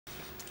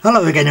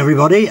Hello again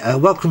everybody,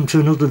 welcome to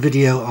another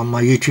video on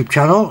my YouTube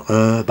channel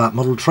about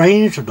model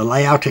trains and the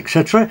layout,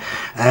 etc.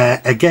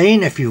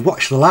 Again, if you've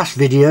watched the last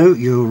video,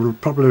 you'll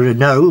probably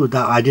know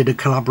that I did a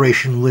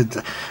collaboration with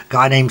a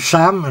guy named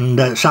Sam,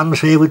 and Sam's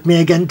here with me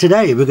again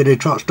today. We're going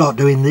to start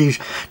doing these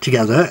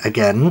together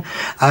again,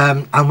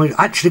 and we're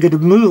actually going to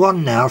move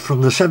on now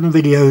from the 7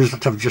 videos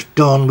that I've just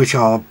done, which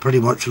are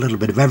pretty much a little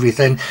bit of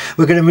everything.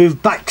 We're going to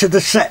move back to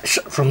the sets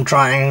from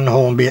Triang,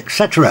 Hornby,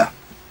 etc.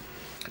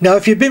 Now,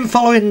 if you've been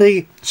following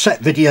the set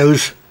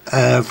videos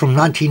from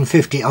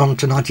 1950 on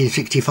to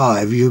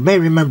 1965, you may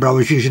remember I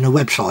was using a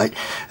website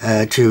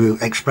to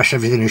express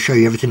everything and show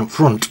you everything up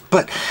front.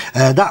 But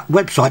that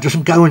website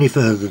doesn't go any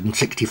further than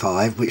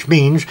 65, which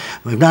means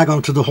we've now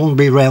gone to the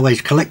Hornby Railways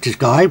Collector's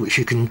Guide, which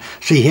you can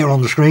see here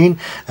on the screen.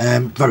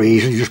 Very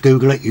easy, just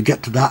Google it, you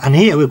get to that. And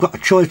here we've got a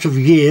choice of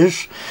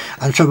years.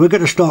 And so we're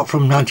going to start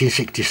from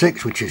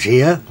 1966, which is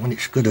here, and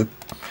it's going to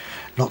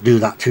not do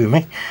that to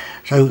me.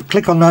 So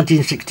click on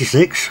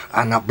 1966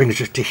 and that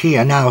brings us to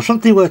here. Now,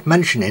 something worth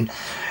mentioning,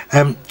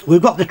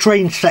 we've got the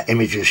train set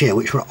images here,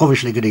 which we're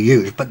obviously going to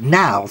use, but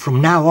now, from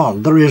now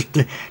on, there is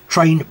the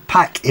train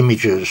pack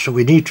images, so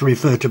we need to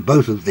refer to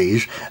both of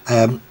these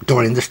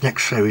during this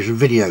next series of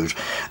videos.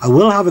 I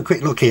will have a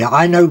quick look here.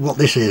 I know what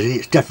this is.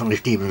 It's definitely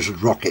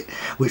Stephenson's rocket,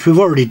 which we've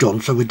already done,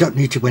 so we don't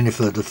need to go any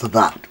further for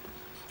that.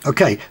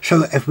 Okay,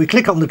 so if we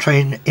click on the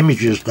train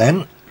images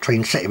then,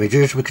 train set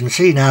images, we can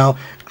see now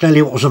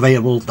clearly what was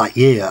available that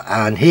year,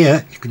 and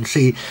here you can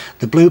see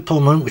the blue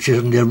Pullman, which is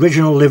in the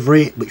original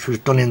livery, which was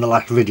done in the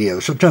last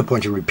video, so no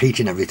point in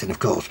repeating everything, of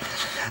course.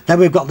 Then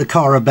we've got the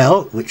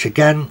Caravelle, which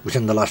again was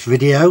in the last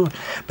video,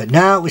 but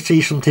now we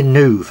see something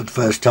new for the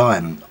first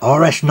time.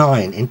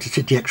 RS9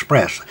 Intercity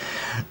Express.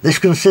 This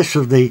consists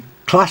of the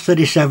Class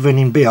 37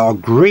 in BR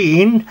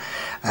green,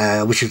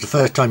 which is the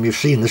first time you've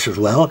seen this as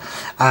well,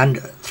 and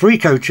 3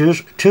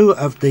 coaches, 2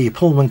 of the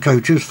Pullman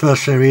coaches,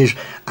 first series,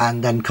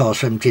 and then car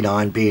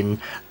 79 being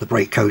the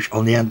brake coach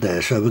on the end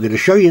there. So we're going to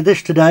show you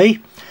this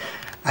today.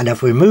 And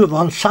if we move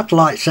on,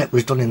 satellite set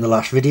was done in the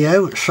last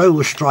video, so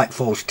was Strike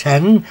Force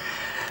 10,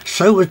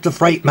 so was the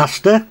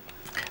Freightmaster,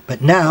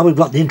 but now we've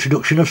got the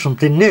introduction of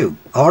something new.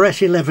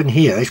 RS11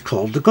 here is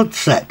called the Goods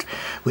set,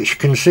 which you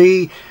can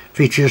see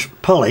features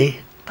Polly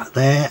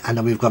there, and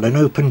then we've got an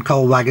open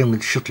coal wagon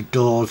with shuttered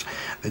doors,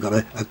 we've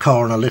got a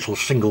car and a little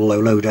single low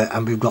loader,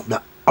 and we've got the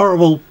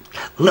horrible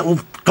little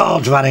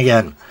guards van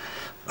again.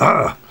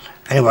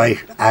 Anyway,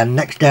 and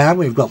next down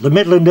we've got the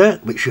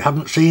Midlander, which you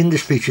haven't seen.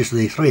 This features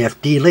the 3F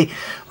Dealey,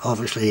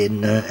 obviously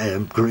in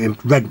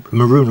red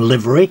maroon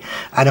livery,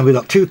 and then we've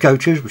got 2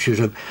 coaches, which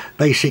is a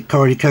basic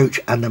corridor coach,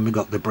 and then we've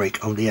got the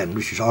brake on the end,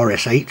 which is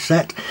RS8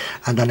 set,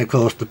 and then of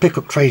course the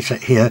pickup train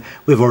set here,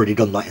 we've already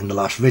done that in the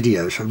last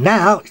video. So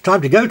now it's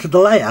time to go to the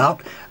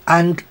layout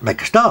and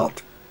make a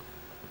start.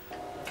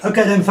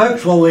 Okay then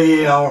folks, well,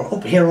 we are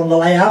up here on the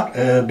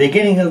layout,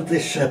 beginning of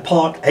this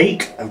part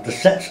 8 of the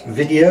sets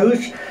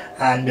videos,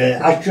 and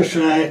as just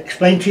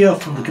explained to you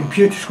from the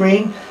computer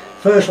screen,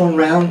 first one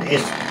round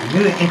is the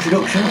new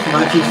introduction from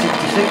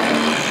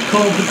 1966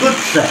 called the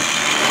Goods set,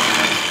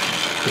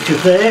 which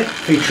is there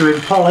featuring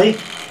Polly,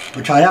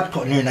 which I have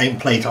put a new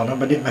nameplate on her,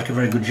 but I didn't make a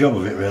very good job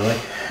of it really.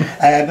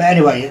 But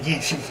anyway,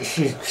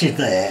 she's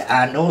there,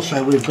 and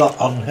also we've got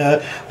on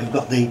her, we've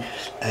got the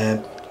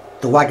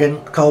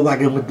wagon, coal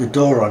wagon with the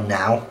door on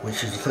now,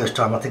 which is the first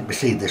time I think we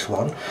see this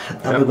one.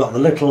 Then we've got the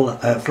little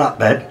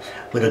flatbed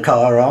with a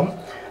car on,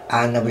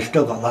 and then we've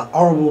still got that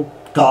horrible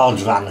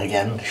guards van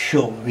again,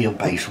 short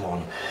wheelbase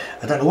one.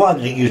 I don't know why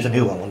they didn't use a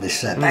new one on this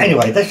set, but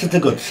anyway, this is the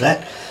good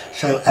set.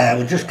 So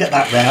we'll just get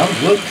that round.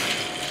 Whoops,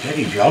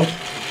 steady John.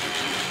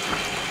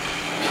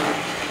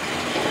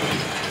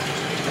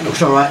 That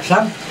looks alright,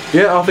 Sam?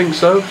 Yeah, I think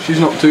so.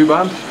 She's not too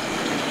bad.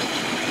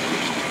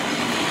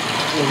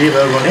 We'll leave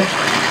her running.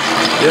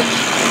 Yep.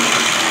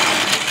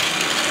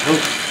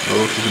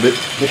 Oh, she's a bit...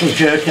 little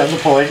jerky on the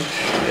point.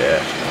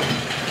 Yeah.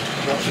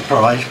 Not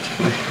surprised.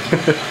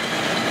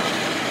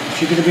 Is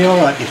she going to be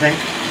alright, do you think?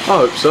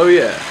 I hope so,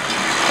 yeah.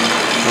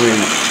 I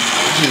mean,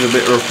 she's a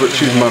bit rough, but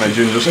she's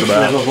managing just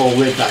about. Level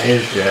with that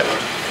is. Yeah.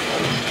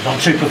 On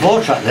Super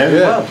 4 track there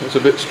as well. It's a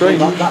bit strange.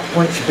 Well, that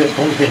point's a bit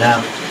bumpy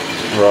now.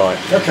 Right.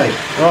 Okay.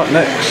 Right,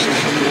 next.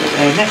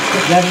 Next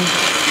up then,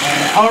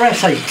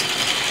 RS8.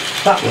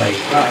 That way.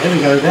 Right, here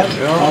we go then.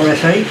 Yeah.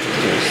 RS8.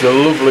 It's the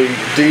lovely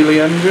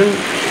Dealey engine.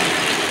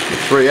 The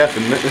 3F,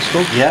 isn't it, this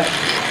one? Yeah.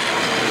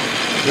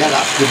 Yeah,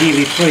 that's the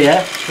Dealey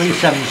 3F,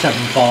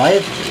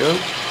 3775. There we go.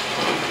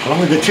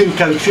 Along with the 2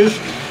 coaches,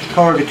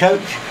 corridor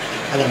coach,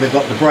 and then we've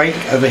got the brake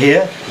over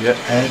here. Yeah.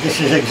 This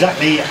is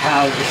exactly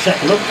how the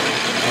set looked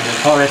on the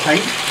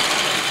RS8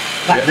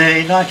 back there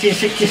in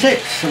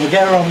 1966. So we'll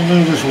get her on the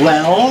move as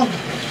well,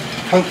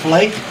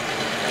 hopefully.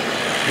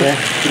 Yeah,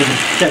 bit of a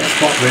dead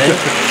spot really,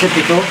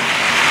 typical.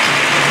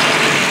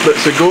 But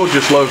it's a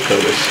gorgeous loco,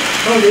 this.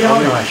 Oh, they are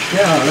nice.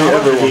 Yeah, they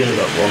ever wanted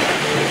that one.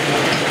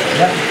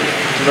 Yeah.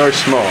 Very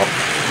smart.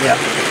 Yeah.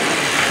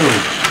 Cool.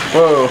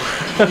 Whoa.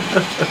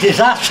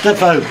 Disaster,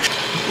 folks.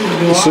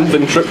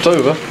 Something tripped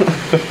over.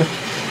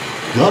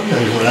 God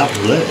knows what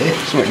happened there.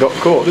 Something got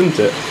caught, didn't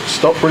it?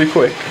 Stopped pretty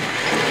quick.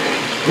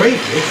 Great,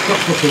 it's got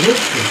fucking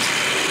instant.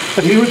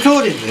 Are you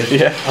recording this?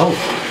 Yeah. Oh.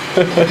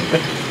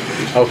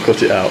 I'll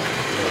cut it out.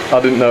 I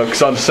didn't know,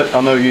 because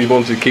I know you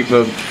wanted to keep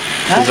the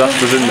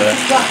disasters in there.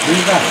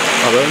 Who's that?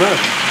 I don't know.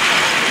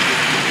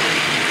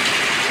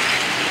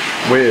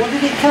 Weird. What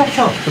did it catch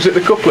on? Was it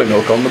the coupling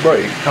hook on the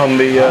brake? On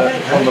the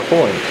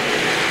point?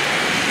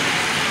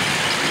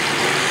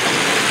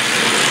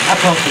 I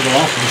can't figure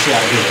out and see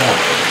how it goes down.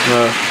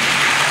 No.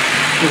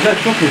 There's no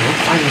coupling hook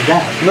hanging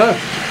down. No,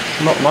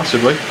 not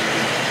massively.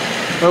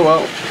 Oh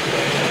well.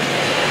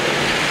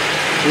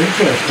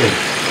 Interesting.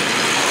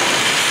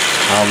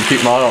 I'll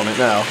keep my eye on it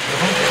now.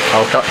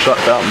 I'll catch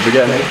that down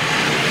again. Okay.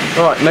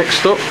 Alright,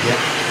 next up. Yeah.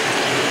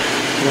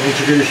 What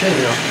did you do this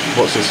here?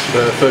 What's this?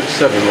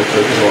 37 or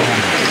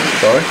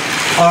 31? Sorry?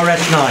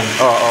 RS9.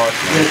 Oh,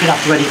 RS9. You're going to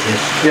have to edit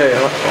this. Yeah,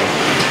 that's fine.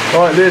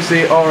 Alright, there's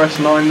the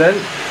RS9 then.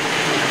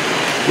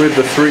 With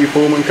the 3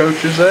 Pullman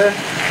coaches there.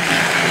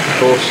 Of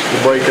course, the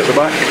brake at the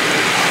back.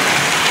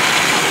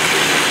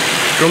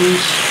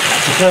 Drums.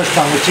 It's the first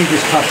time we see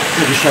this class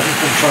 37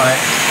 from Triang.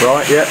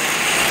 Right, yeah.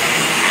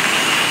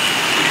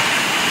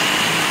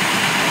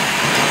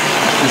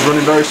 It's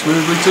running very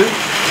smoothly too.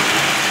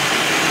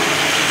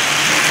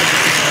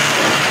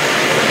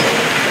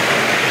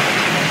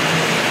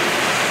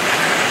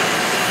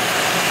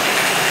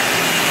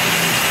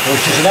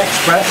 Which is an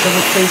express and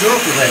we'll speed her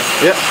up with it.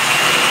 Yep.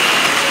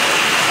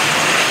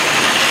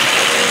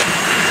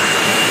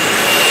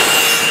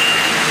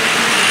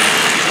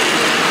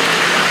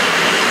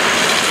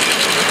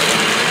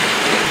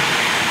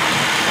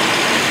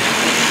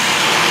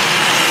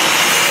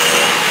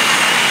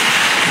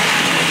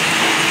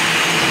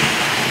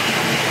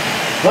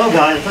 Well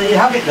guys, there you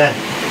have it then.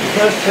 The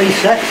first 3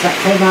 sets that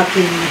came out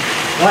in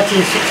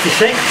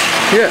 1966.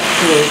 Yeah.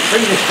 So we'll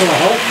bring this to a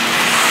halt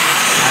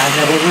and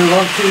then we'll move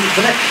on to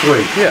the next 3.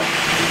 Yeah.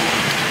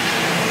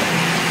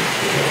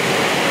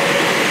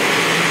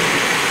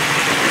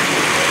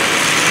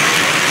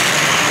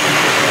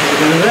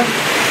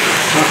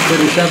 That's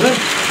 37.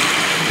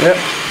 Yep.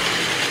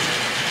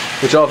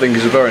 Which I think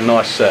is a very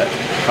nice set.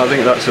 I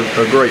think that's a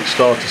great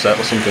starter set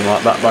or something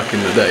like that back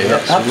in the day. Yeah,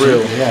 that's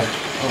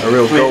a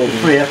real golden.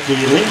 3 FD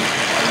link.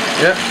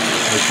 Yeah.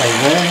 Okay,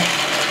 there.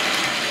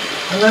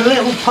 And a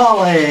little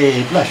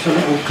poly, bless the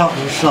little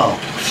cotton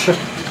socks.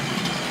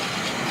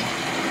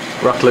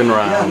 Rattling Yeah,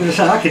 I'm round. going to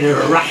say, I can hear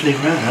a rattling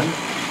round.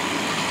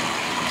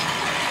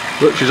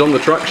 Look, she's on the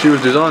track she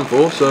was designed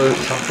for, so...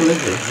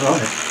 Absolutely,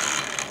 right.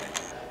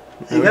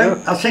 There you go.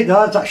 That's it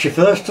guys, that's your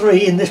first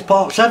 3 in this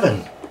part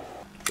 7.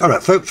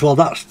 Alright folks, well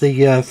that's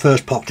the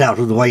first part out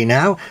of the way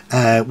now.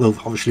 We'll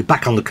obviously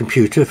back on the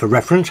computer for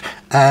reference,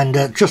 and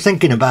just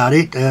thinking about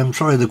it,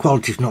 sorry the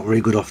quality's not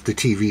very good off the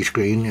TV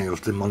screen, you know,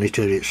 off the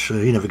monitor. It's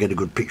you never get a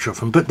good picture of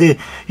them, but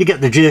you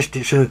get the gist.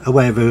 It's a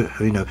way of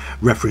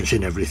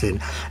referencing everything.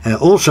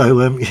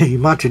 Also, you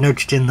might have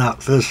noticed in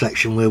that first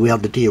section where we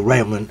had the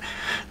derailment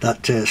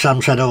that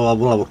Sam said, oh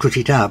well, I will cut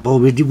it out, but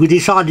we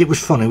decided it was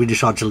funny, we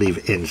decided to leave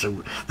it in,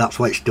 so that's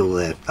why it's still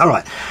there.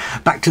 Alright,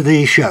 back to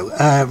the show.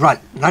 Right,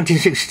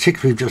 1966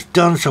 we've just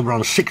done, so we're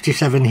on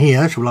 67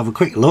 here, so we'll have a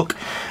quick look.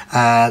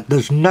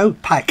 There's no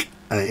pack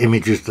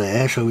images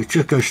there, so we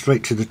just go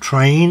straight to the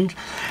train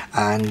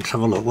and have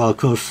a look. Well, of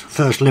course,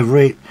 first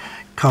livery,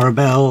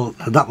 Carabelle,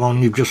 that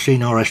one you've just seen,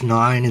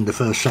 RS9 in the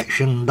first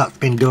section. That's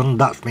been done,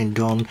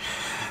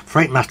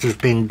 Freightmaster's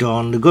been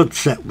done, the goods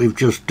set we've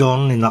just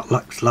done in that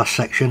last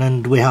section,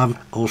 and we have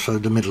also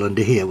the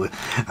Midlander here,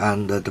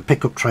 and the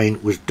pickup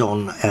train was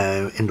done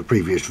in the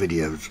previous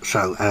videos.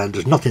 So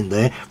there's nothing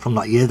there from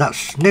that year.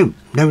 That's new,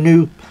 no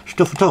new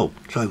stuff at all.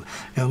 So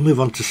we'll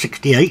move on to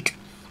 68.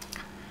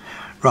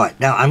 Right,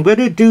 now I'm going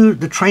to do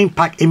the train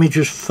pack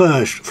images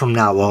first from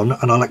now on,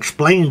 and I'll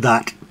explain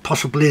that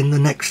possibly in the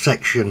next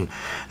section,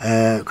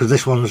 because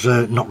this one's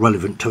not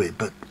relevant to it.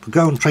 But we'll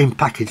go on train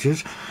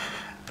packages.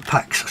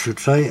 Packs I should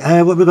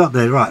say. What we've got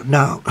there, right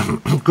now,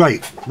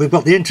 great, we've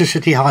got the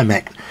Intercity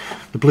Hymek,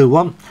 the blue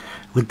one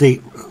with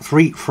the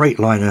 3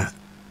 Freightliner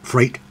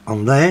freight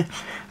on there.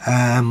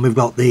 We've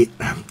got the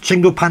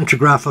single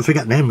pantograph, I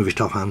forget the name of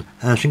it offhand,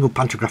 single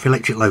pantograph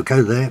electric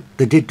loco there.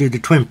 They did do the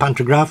twin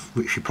pantograph,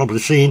 which you've probably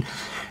seen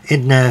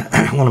in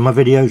one of my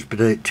videos, but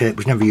it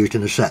was never used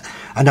in the set.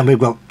 And then we've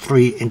got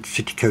 3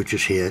 Intercity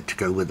coaches here to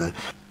go with it.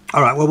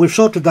 Alright, well we've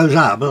sorted those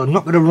out, but I'm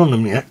not going to run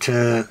them yet.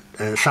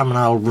 Sam and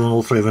I'll run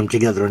all 3 of them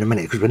together in a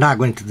minute, because we're now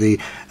going to the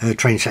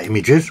train set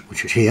images,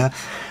 which is here,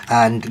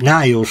 and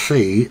now you'll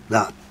see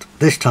that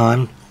this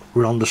time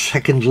we're on the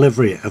 2nd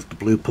livery of the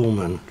blue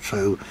Pullman,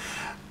 so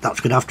that's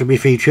going to have to be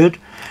featured.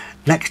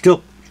 Next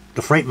up,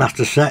 the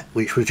Freightmaster set,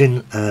 which was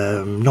in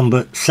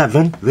number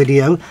 7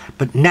 video,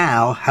 but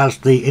now has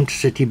the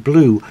Intercity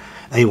blue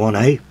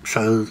A1A,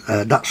 so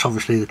that's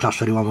obviously the class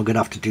 31. We're going to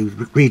have to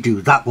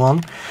redo that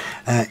one.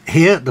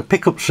 Here the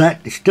pickup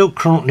set is still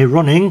currently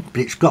running, but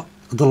it's got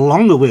the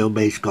longer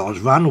wheelbase cars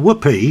ran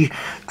Whoopee,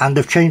 and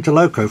they've changed the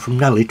loco from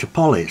Nelly to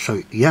Polly.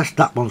 So yes,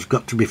 that one's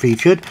got to be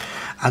featured.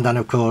 And then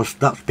of course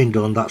that's been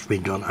done,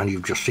 and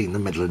you've just seen the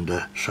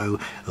Midlander. So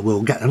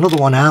we'll get another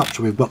one out.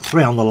 So we've got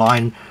 3 on the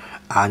line,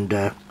 and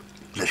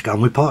let's go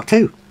on with part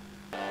 2.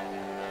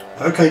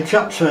 Okay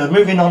chaps,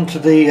 moving on to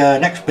the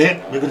next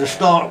bit. We're going to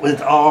start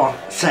with our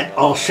set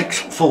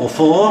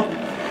R644.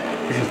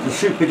 This is the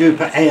Super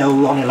Duper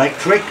AO1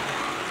 electric,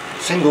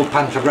 single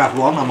pantograph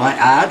one I might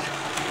add.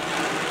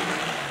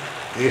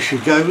 Here she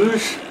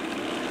goes,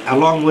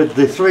 along with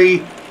the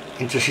 3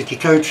 Intercity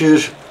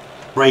coaches,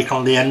 brake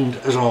on the end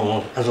as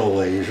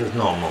always, as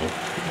normal.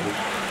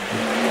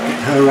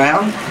 Get her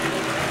around.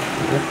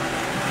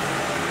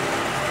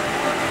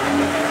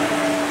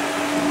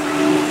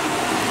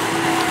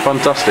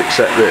 Fantastic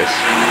set this.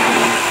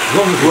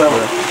 Runs well,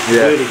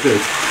 yeah. Really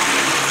good.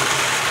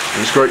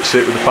 And it's great to see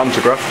it with the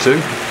pantograph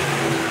too.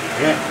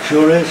 Yeah,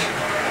 sure is.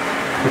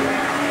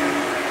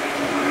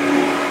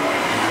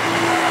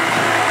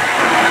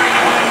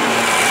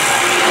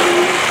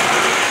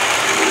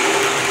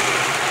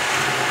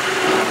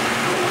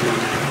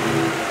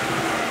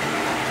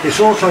 It's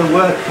also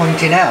worth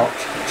pointing out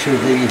to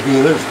the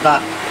viewers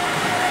that,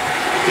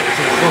 get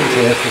to the front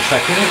here for a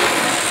second.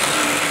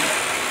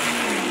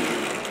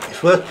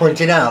 It's worth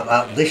pointing out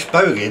that this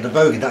bogie, the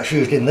bogie that's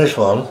used in this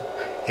one,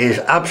 is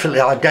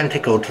absolutely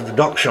identical to the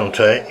dock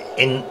shunter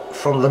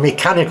from the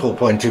mechanical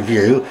point of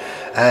view.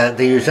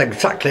 They use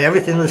exactly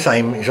everything the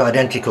same, is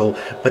identical,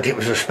 but it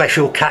was a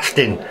special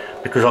casting,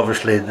 because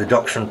obviously the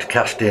dock shunter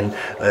casting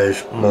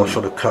is more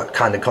sort of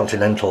kind of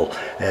continental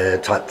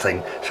type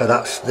thing. So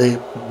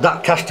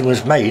that casting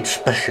was made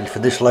specially for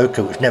this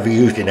loco. It was never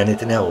used in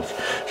anything else.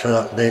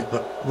 So they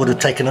would have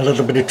taken a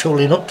little bit of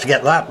tooling up to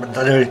get that, but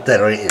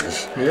there it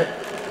is. Yeah,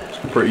 it's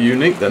pretty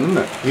unique then, isn't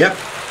it? Yep.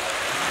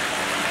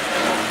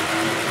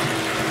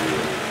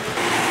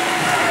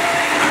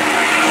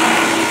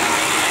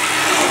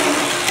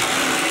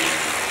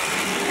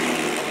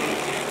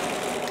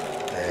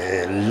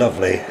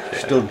 Lovely.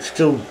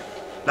 Still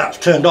that's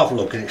turned off,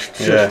 look, it's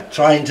just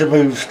trying to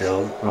move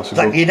still.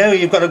 Like, you know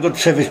you've got a good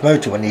service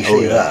motor when you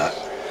see that.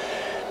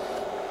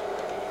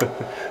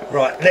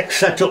 Right, next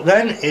setup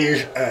then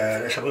is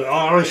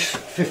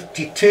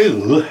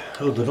RS52.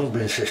 Oh, the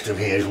numbering system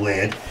here is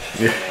weird.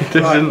 Yeah, it is,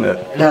 isn't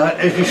it? Now,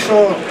 as you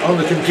saw on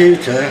the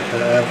computer,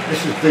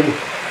 this is the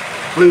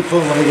blue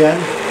Pullman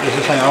again. As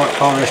I say,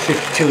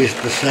 RS52 is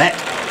the set.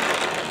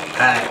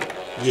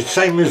 The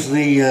same as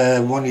the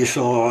one you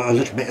saw a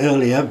little bit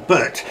earlier,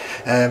 but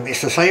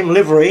it's the same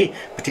livery,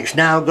 but it's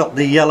now got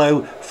the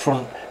yellow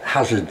front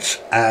hazards,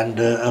 and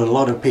a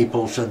lot of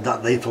people said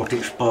that they thought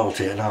it spoilt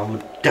it, and I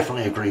would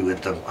definitely agree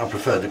with them. I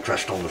prefer the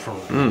crest on the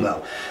front as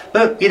well.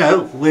 But you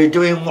know, we're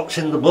doing what's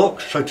in the book,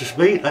 so to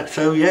speak.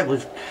 So yeah,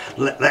 we'll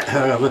let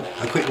her have a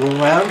quick run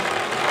round.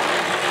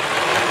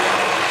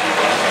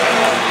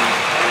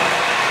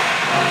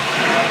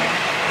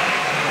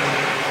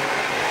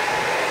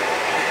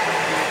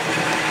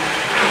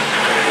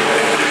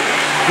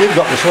 You've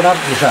got this one,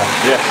 haven't you, Sam?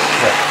 Yes,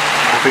 yeah.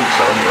 I think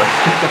so anyway.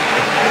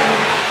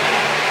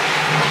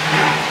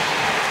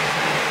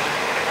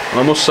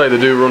 I must say they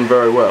do run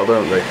very well,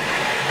 don't they?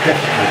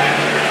 Definitely.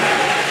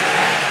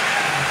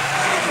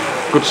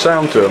 Good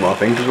sound to them, I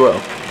think, as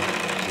well.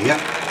 Yep.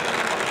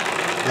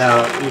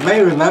 Now, you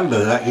may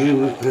remember that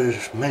you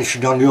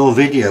mentioned on your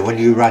video when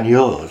you ran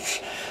yours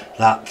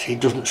that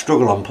it doesn't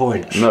struggle on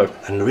points. No.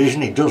 And the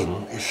reason it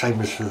doesn't is same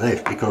as for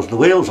this, because the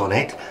wheels on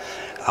it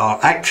are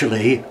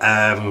actually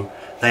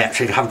they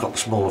actually have got the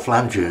smaller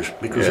flanges,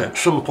 because at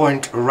some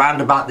point around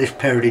about this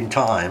period in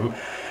time,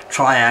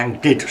 Triang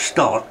did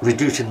start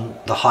reducing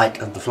the height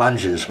of the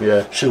flanges.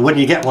 Yeah. So when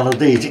you get one of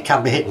these, it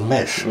can be hit and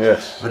miss.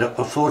 Yes. But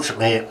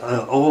unfortunately,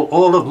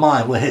 all of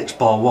mine were hits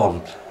bar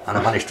one, and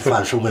I managed to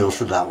find some wheels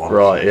for that one.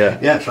 Right. Yeah.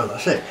 Yeah. So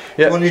that's it.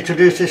 Yeah. You want to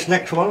introduce this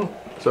next one?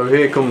 So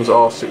here comes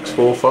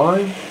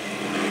R645,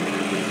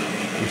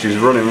 which is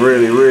running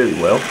really, really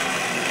well.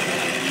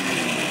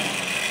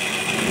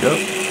 There you go.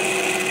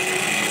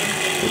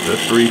 With the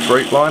 3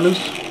 Freightliners.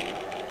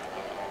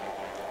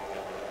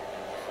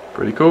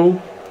 Pretty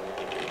cool.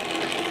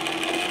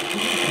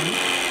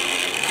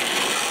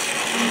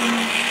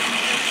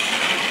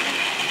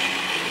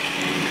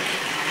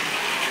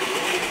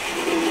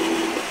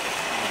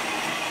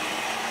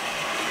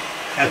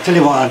 I'll tell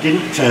you what I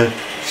didn't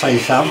say,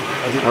 Sam.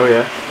 Oh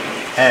yeah.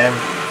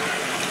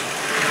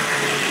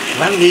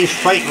 When these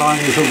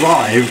Freightliners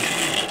arrived,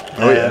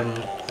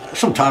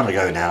 some time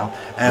ago now,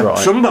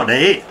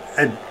 somebody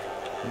had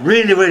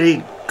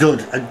really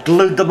good and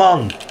glued them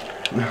on,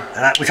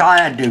 which I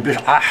had to do,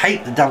 because I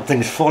hate the damn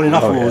things falling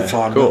off all the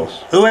time. Of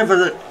course.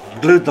 Whoever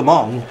glued them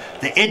on,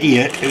 the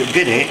idiot who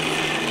did it,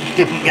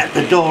 didn't get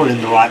the door in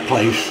the right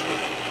place.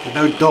 There's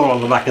no door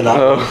on the back of that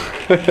one.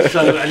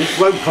 So, and it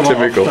won't come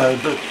off, so,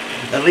 but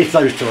at least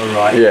those two are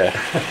right. Yeah.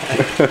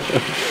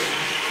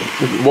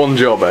 One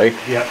job, eh?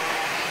 Yeah.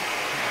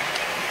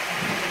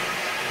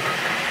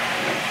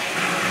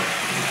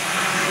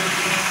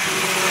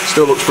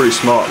 Still looks pretty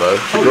smart though.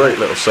 It's a great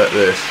little set,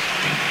 this.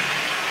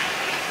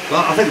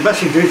 Well, I think the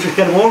best thing to do is just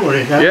get them all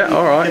running now. Yeah,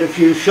 alright. Get a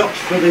few shots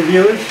for the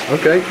viewers.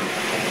 Okay.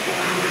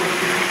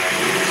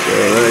 So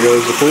there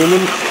goes the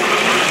Pullman.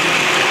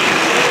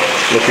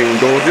 Looking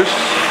gorgeous.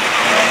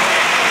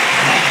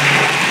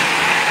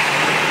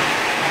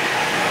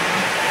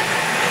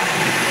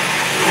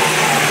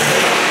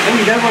 And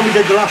you know when we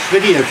did the last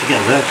video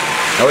together,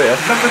 oh yeah.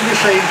 remember me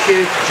saying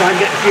to try and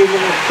get a few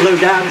more low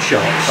down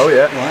shots? Oh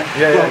yeah. Right?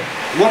 Yeah, well,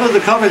 yeah. One of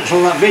the comments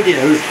on that video,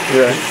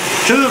 yeah.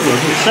 2 of them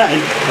said,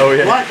 oh,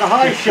 yeah. like the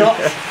high shots.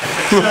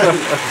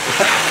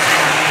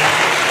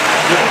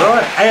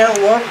 Right,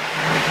 AL1.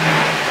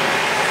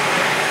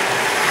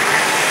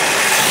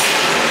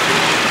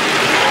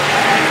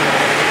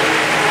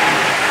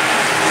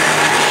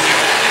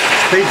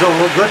 Speeds all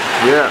look good.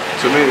 Yeah,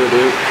 to me they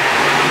do.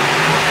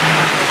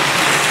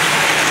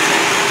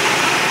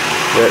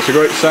 Yeah, it's a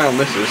great sound,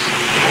 this is.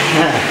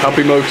 Yeah.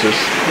 Happy motors.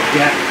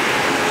 Yeah.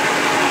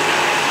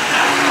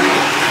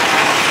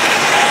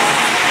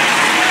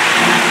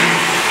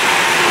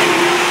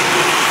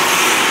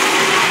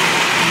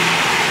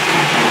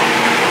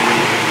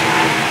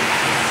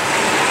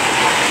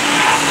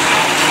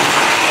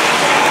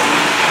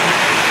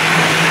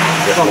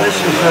 Well, this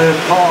is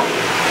part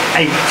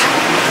 8.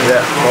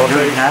 Yeah, what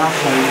we're doing now.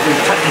 So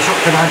we've taken this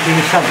up to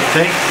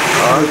 1970.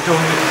 We've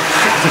done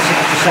 66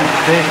 to 70,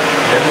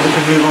 and then we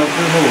can move on to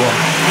another one.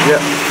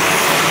 Yeah.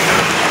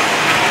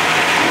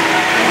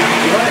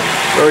 Right.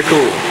 Very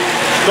cool.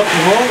 Stop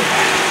them all.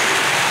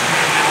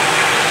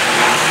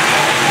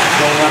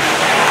 Go that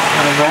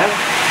and around.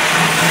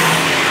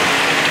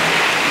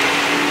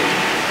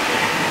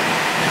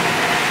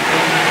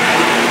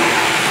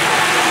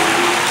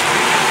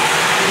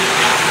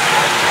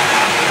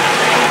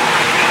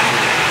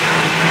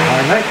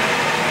 Hymek.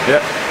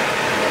 Yep.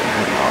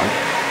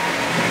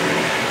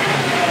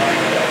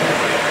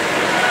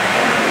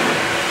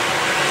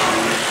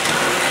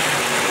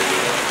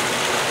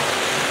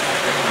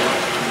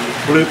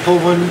 Blue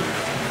Pullman,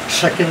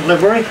 2nd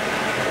livery.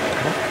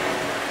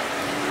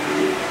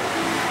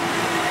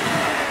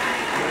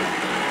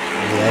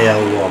 The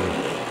AL1.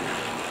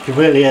 You can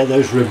really hear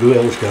those rib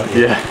wheels, can't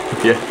you?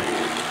 Yeah, yeah.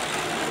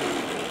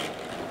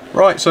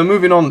 Right, so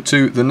moving on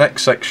to the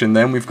next section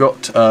then, we've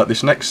got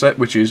this next set,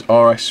 which is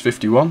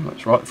RS51,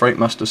 that's right,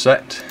 Freightmaster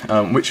set,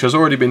 which has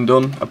already been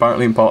done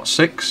apparently in part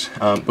 6,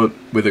 but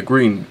with a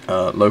green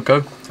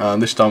loco,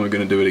 and this time we're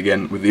going to do it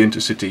again with the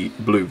Intercity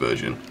blue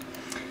version.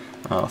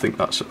 I think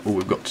that's all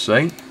we've got to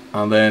say.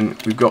 And then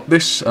we've got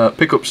this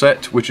pickup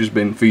set, which has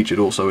been featured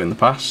also in the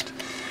past.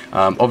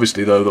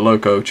 Obviously though, the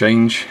loco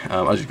change,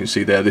 as you can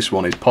see there, this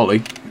one is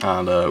Polly,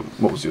 and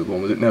what was the other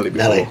one, was it Nelly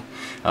before? Nelly.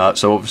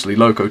 So obviously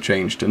loco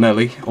changed to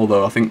Nelly,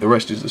 although I think the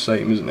rest is the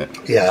same, isn't it?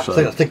 Yeah, so,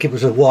 I think it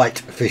was a white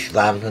fish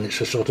van, and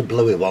it's a sort of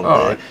bluey one there.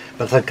 Right.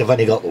 But I think I've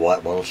only got the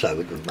white one, so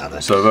it doesn't matter.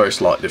 So very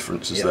slight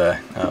differences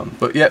there.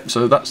 But yeah,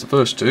 so that's the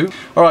first two.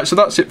 Alright, so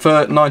that's it for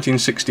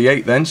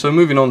 1968 then. So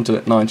moving on to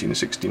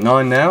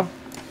 1969 now.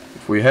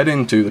 If we head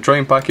into the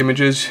train pack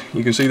images,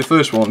 you can see the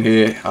first one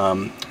here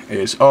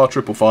is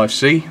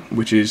R555C,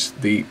 which is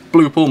the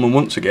blue Pullman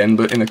once again,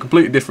 but in a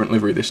completely different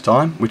livery this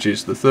time, which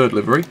is the 3rd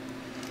livery.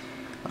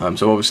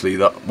 So obviously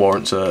that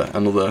warrants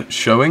another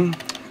showing,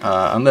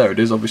 and there it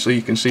is, obviously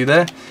you can see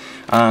there,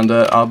 and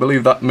I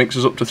believe that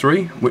mixes up to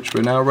 3, which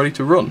we're now ready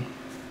to run.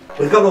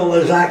 We've got all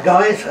those out,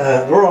 guys.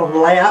 We're on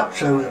layout,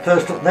 so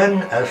first up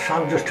then, as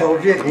Sam just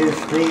told you, is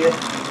the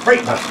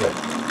Freightmaster.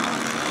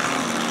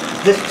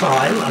 This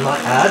time, I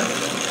might add,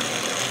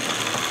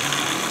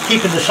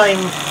 keeping the same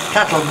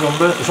catalogue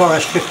number as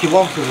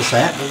RS51 for the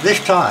set, but this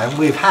time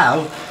we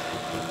have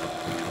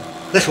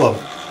this one,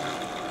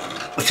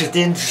 which is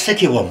the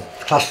Intercity one,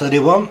 Class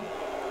 31,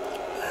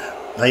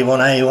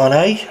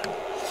 A1A,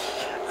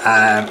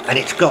 and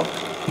it's got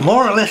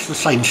more or less the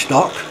same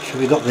stock. So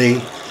we've got the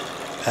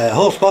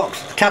horse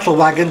box, the cattle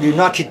wagon, the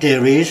United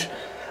dairies,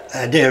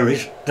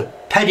 the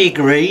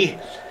pedigree.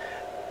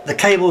 The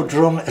cable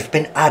drum has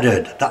been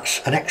added,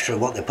 that's an extra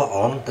what they put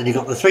on. Then you've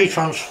got the 3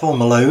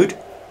 transformer load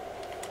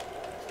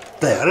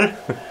there,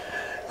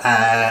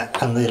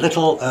 and the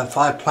little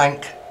 5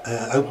 plank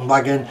open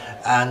wagon,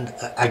 and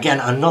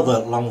again another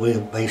long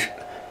wheelbase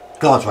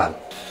guards van.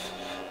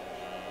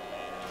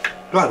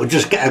 Right, we'll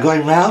just get her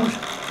going round,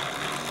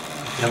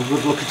 have a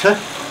good look at her.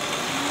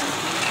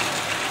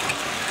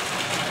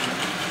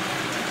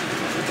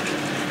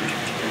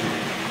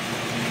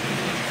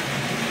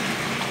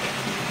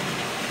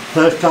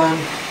 First time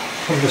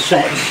from the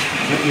sets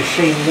that you've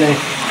seen the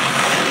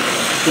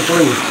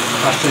blue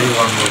Class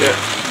 31 with it.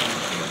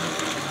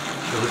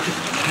 So we'll just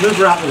move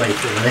her out of the way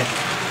for a minute.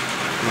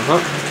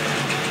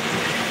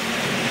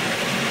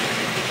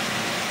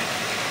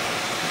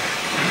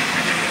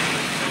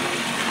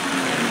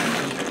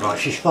 Right,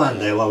 she's fine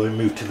there while we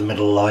move to the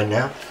middle line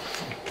now.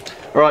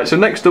 Alright, so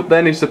next up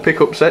then is the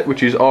pickup set,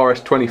 which is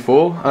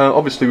RS24.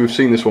 Obviously we've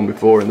seen this one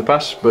before in the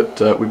past, but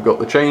we've got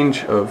the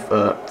change of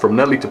from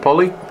Nelly to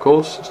Polly, of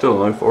course,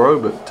 still an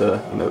 040, but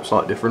you know,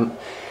 slightly different.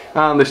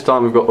 And this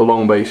time we've got the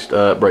long-based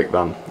brake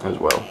van as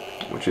well,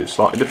 which is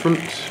slightly different,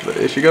 but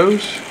here she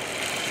goes.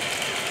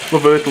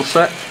 Lovely little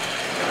set.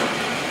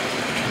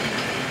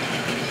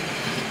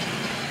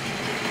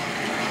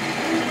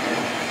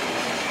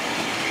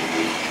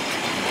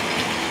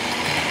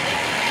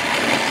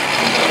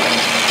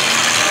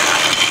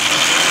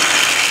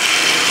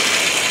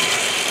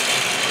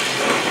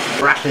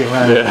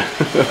 Yeah.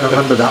 I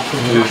remember that from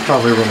the last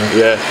time we were running.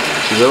 Yeah,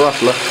 she's a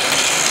rattler.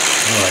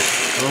 Right,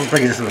 I'll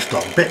bring it to the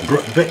stop.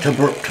 Bit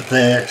abrupt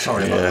there,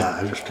 sorry about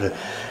that. I just,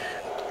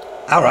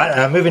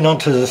 alright, moving on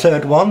to the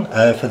third one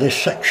for this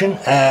section.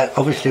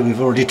 Obviously we've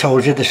already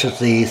told you this is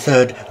the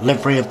third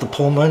livery of the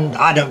Pullman.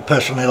 I don't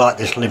personally like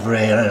this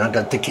livery, and I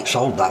don't think it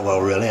sold that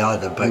well really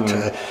either, but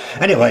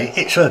anyway,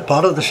 it's a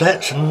part of the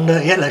sets, and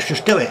yeah, let's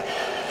just do it.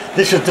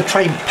 This is the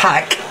train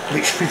pack,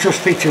 which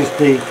just features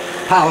the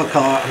power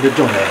car and the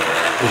dummy,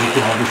 as you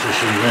can obviously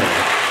see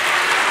there.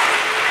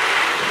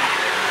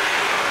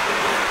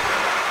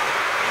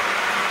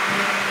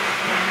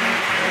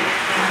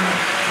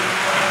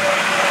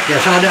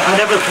 Yes, I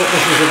never thought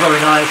this was a very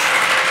nice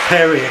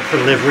pairing for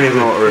livery with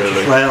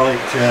really. Rail,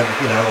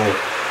 you know, or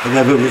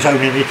whoever was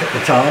owning it at the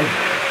time.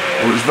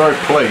 Well, it's very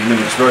plain and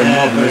it's very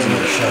modern, isn't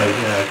it? So,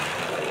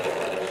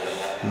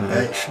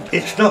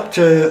 it's not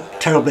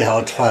terribly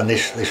hard to find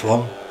this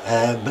one,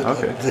 but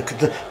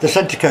the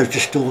centre coach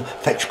just still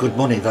fetch good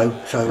money though.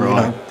 So you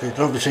know,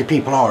 obviously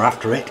people are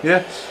after it.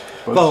 Yeah.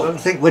 Well, I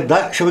think with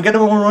that, shall we get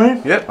them all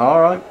running? Yep.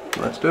 All right.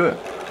 Let's do it.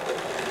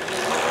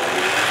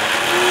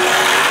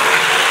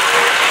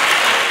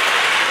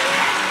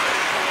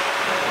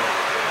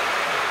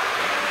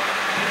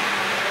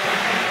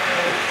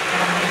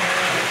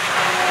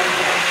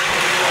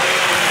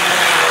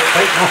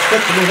 Freightmaster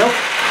coming up.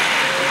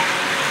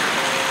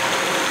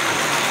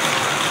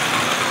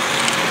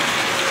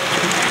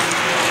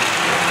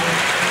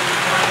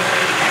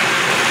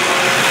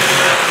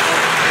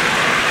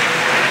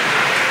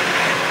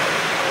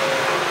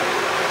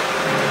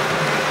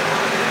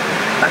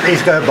 Let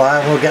these go by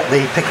and we'll get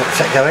the pickup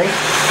set going.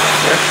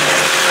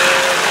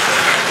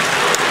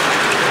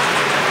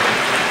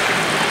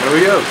 There we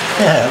go.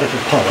 Yeah, a little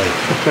Polly.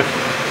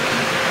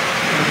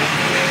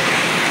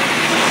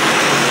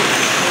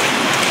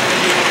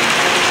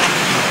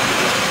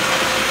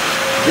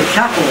 The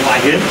cattle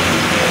wagon,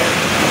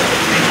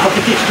 I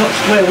think it's got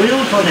square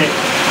wheels on it.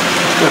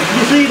 Have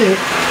you seen it?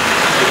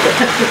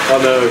 I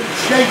know.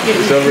 Shaking,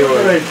 it's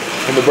everywhere.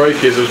 And the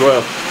brake is as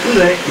well. Is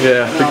it?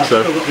 Yeah, I think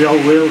so. Still got the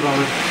old wheels on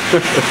it.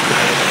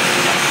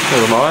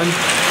 Never mind.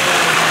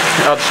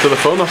 It adds to the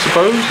fun, I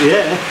suppose.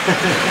 Yeah.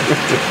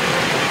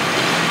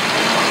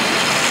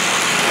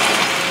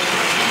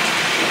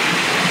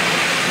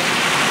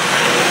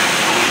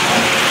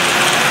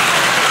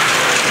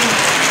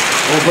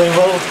 All going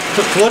well,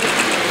 touch wood,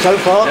 so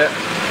far? Yep.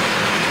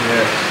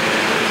 Yes.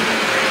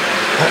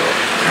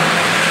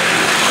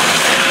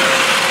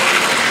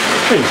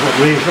 Seems look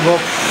reasonable.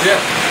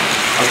 Yeah,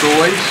 as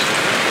always.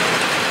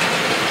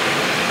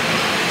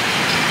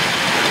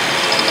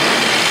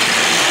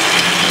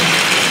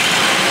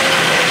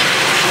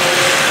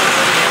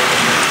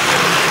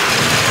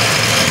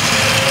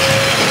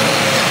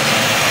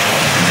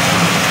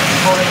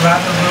 Pull it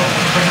round and we'll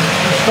bring it to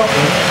the stop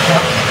with.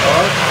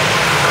 Alright.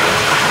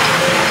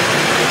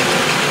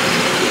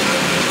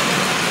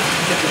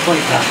 Get the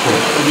Freightmaster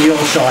on your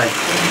side.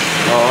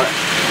 Alright.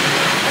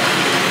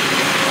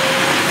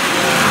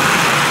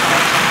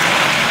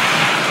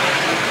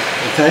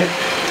 Okay.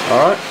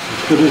 Alright.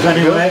 As good as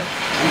anywhere.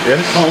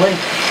 Yes. Molly.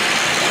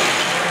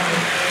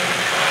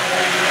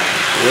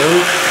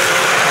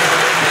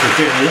 This is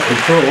getting a little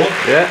crawl.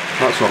 Yeah,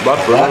 that's not bad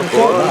for that.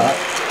 that.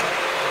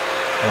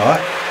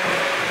 Alright.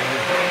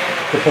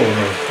 The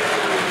Pullman.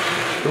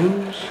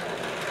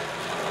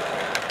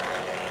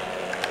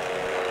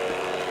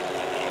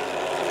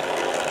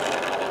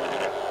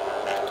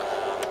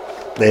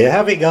 There you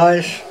have it,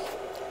 guys.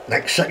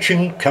 Next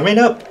section coming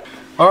up.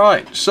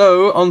 Alright,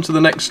 so on to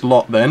the next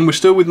lot then. We're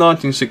still with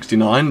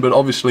 1969, but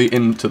obviously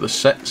into the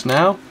sets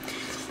now.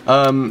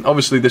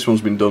 Obviously this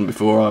one's been done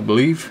before, I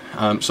believe.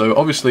 So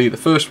obviously the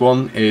first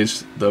one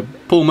is the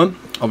Pullman,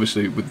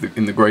 obviously with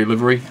in the grey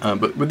livery,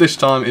 but with this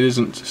time it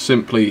isn't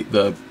simply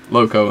the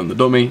loco and the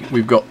dummy,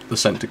 we've got the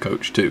centre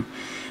coach too,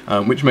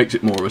 which makes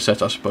it more of a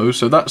set, I suppose.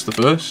 So that's the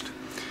first.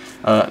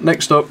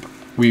 Next up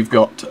we've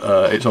got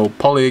it's old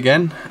Polly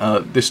again,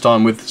 this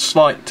time with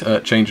slight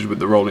changes with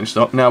the rolling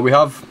stock. Now we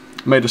have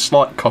made a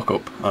slight cock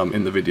up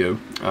in the video,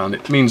 and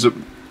it means that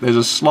there's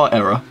a slight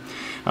error.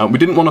 We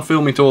didn't want to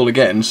film it all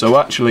again, so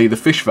actually the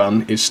fish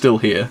van is still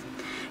here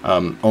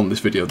on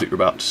this video that you're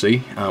about to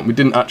see. We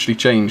didn't actually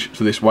change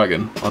to this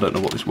wagon. I don't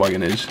know what this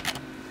wagon is.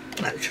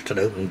 That's just an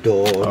open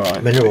door,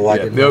 right. mineral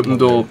wagon. Yeah, the open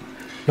door,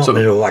 not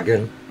mineral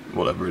wagon.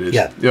 Whatever it is.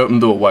 Yeah. The open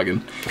door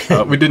wagon.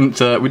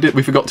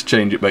 We forgot to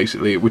change it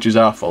basically, which is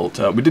our fault.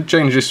 We did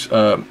change this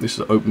this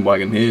open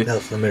wagon here.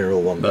 That's the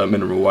mineral one. The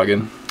mineral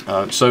wagon.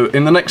 So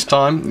in the next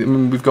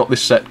time, we've got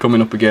this set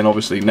coming up again,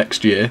 obviously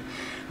next year.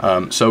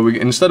 So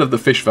instead of the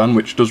fish van,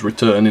 which does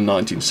return in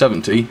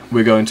 1970,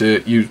 we're going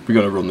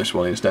to run this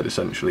one instead,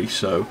 essentially.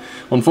 So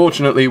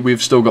unfortunately,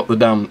 we've still got the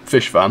damn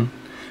fish van,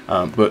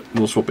 but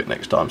we'll swap it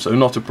next time. So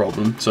not a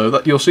problem. So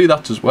that you'll see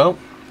that as well.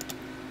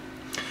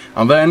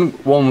 And then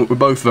one that we're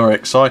both very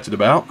excited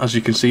about, as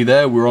you can see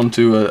there, we're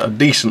onto a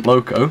decent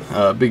loco,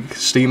 a big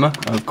steamer.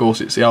 Of course,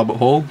 it's the Albert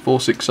Hall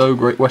 460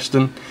 Great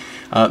Western.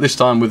 This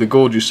time with a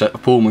gorgeous set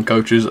of Pullman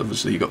coaches.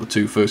 Obviously you've got the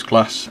 2 first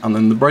class and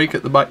then the brake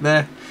at the back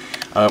there,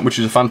 which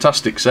is a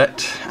fantastic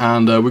set,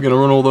 and we're going to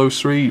run all those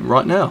 3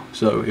 right now.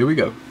 So here we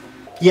go.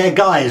 Yeah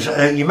guys,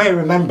 you may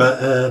remember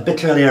a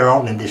bit earlier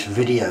on in this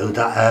video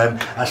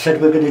that I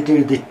said we're going to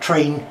do the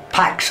train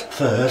packs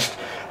first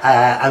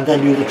and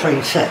then do the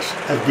train sets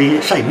of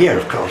the same year,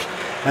 of course.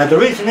 The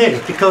reason is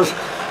because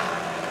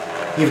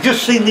you've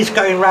just seen this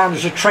going around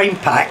as a train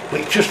pack,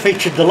 which just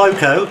featured the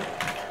loco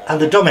and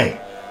the dummy,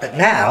 but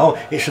now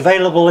it's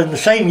available in the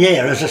same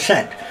year as a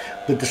set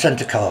with the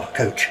centre car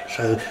coach.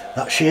 So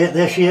that's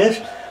there she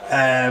is.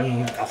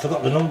 I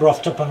forgot the number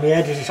off the top of my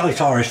head. Oh, it's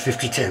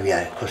RS52,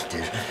 yeah, of course it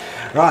is.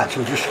 Right, so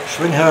we'll just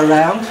swing her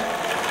around.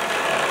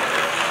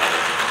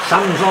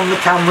 Sam's on the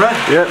camera.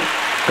 Yep,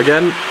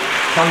 again.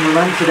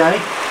 Cameraman today.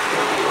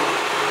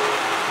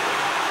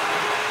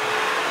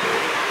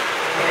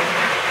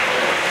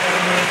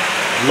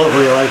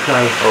 Lovely loco.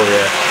 Oh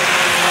yeah.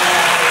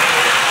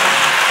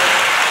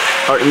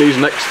 I reckon these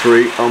next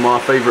 3 are my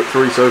favourite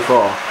 3 so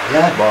far.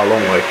 Yeah. By a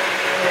long way.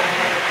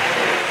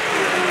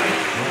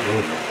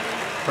 We'll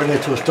bring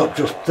her to a stop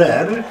just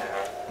there.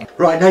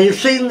 Right, now you've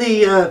seen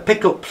the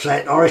pickup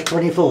set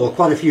RS24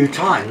 quite a few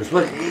times,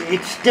 but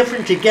it's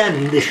different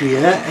again this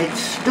year.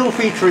 It's still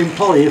featuring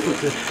poly for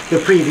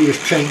the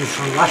previous change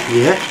from last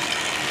year,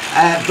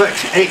 but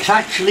it's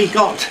actually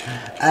got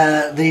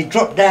the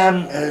drop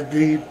down,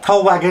 the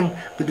coal wagon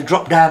with the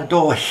drop down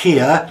door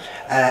here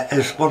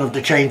as one of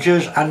the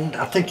changes, and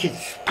I think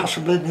it's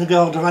possibly in the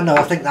gold. I know,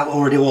 I think that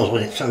already was on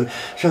it. So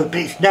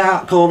it's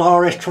now called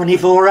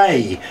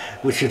RS24A,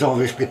 which is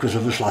obvious because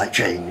of a slight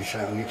change.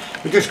 So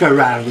we just go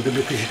round with it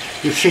because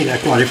you've seen her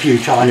quite a few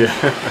times,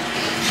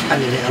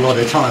 spending it a lot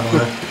of time on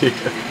her.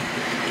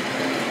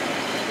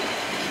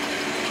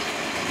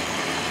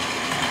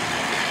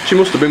 She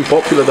must have been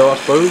popular though, I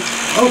suppose.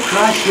 Oh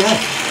Christ,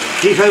 yeah.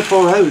 These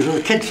 040s,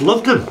 the kids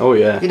loved them. Oh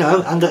yeah. You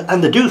know,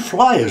 and they do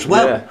fly as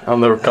well. Yeah,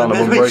 and they're kind of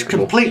unbreakable. It's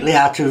completely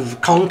out of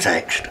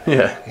context.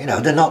 Yeah. You know,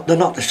 they're not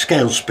the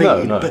scale speed.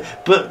 No.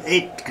 But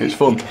it's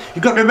fun.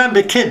 You've got to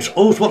remember, kids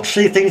always want to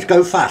see things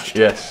go fast.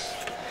 Yes.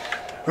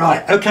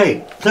 Right.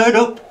 Okay. Third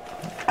up,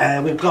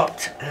 we've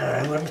got.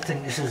 I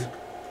think this is.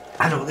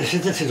 I know what this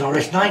is. This is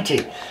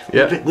RS90.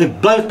 Yeah.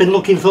 We've both been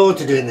looking forward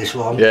to doing this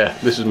one. Yeah,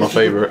 this is my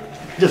favourite.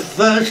 The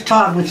first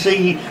time we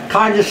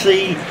kind of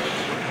see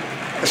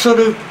a sort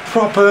of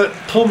proper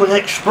Pullman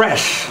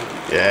Express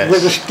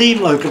with a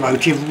steam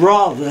locomotive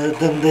rather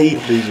than the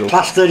diesel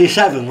Class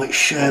 37,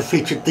 which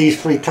featured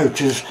these 3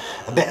 coaches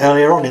a bit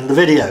earlier on in the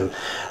video.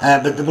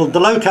 But the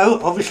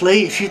loco,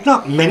 obviously, she's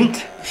not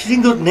mint, she's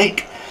in good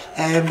nick,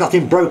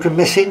 nothing broken,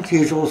 missing, the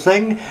usual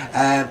thing.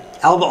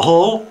 Albert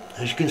Hall,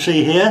 as you can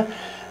see here,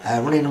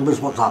 running numbers,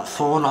 what's that,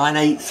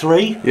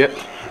 4983? Yep.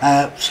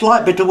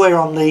 Slight bit of wear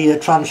on the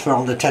transfer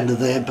on the tender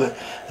there, but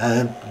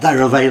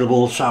they're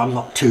available, so I'm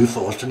not too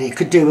forced, and you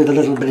could do with a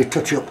little bit of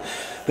touch up,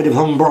 bit of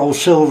Humbrol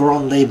silver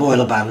on the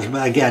boiler bands,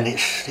 but again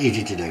it's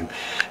easy to do.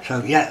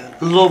 So yeah,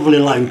 lovely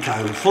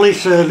loco, fully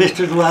serviced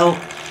as well.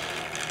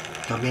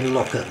 I mean,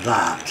 look at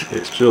that.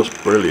 It's just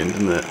brilliant,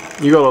 isn't it?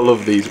 You gotta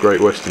love these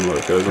Great Western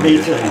locos, haven't you?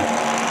 Me too.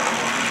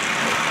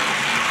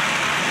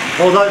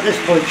 Although at this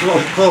point she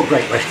wasn't called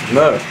Great Western.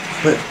 No.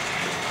 But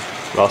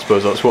I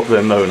suppose that's what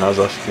they're known as,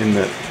 isn't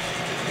it?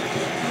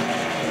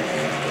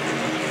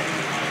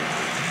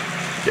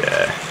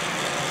 Yeah.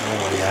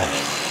 oh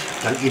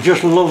yes, don't you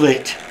just love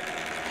it?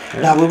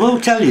 Yeah. Now we will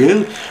tell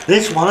you,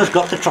 this one has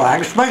got the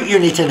Triang smoke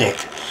unit in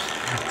it.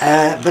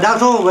 But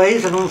as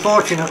always, and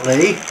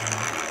unfortunately,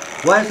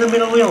 where's the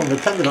middle wheel? The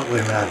tender not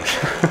going round.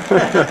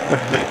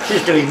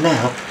 She's doing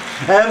now.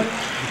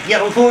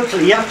 Yeah,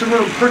 unfortunately, you have to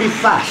run pretty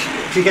fast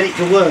to get it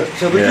to work.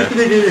 So we're just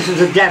going to do this as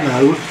a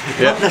demo,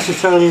 not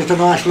necessarily as a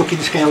nice looking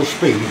scale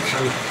speed. So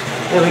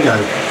there we go.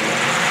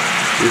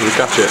 See if we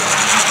catch it.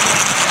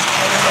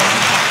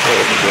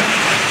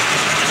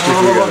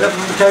 We'll get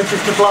the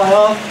coaches to fly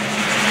off.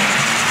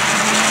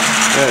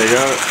 There you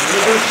go.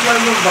 We'll do a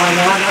slow run by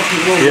now.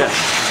 Yes,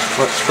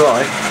 let's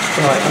try.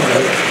 Right,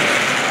 okay.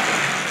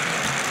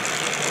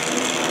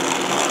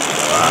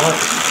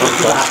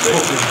 Fantastic.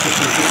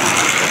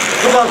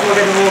 Come on, we'll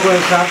get them all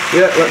going, Sam.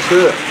 Yeah, let's do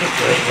it. Let's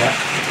do it, yeah.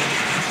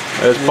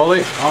 There's Polly.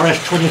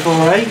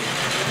 RS24A.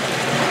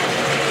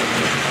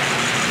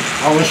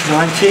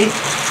 RS90,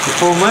 the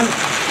Pullman.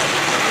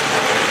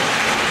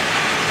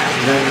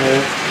 And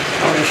then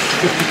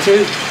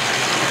RS52.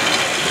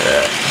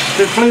 Yeah.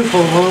 The blue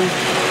Pullman,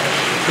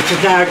 which is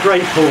now a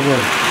great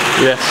Pullman.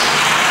 Yes.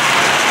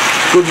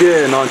 Good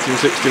year,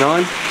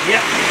 1969.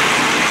 Yep.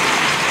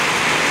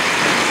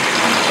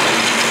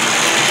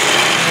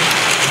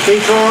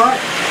 Feet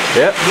alright?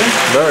 Yep,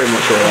 very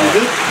much alright.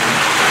 Good.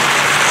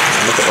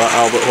 Look at that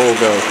Albert Hall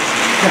go.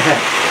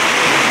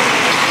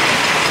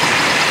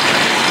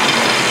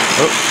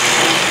 Oh.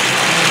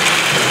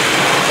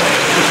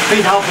 Just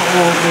feed Albert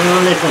Hall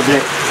a little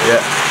bit.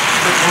 Yeah.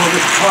 I'll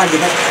just try to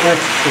get extra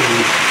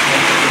speed.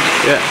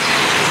 Yeah.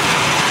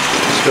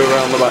 Let's go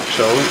around the back,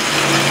 shall we?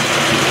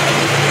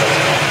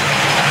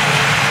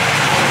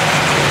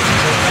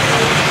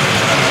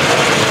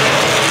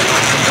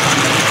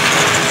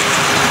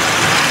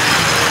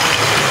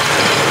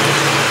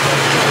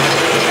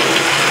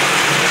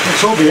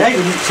 It's all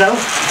behaving itself.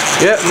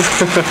 Yeah.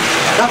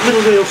 That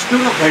middle wheel's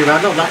still not going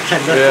round on that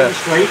tender,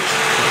 straight.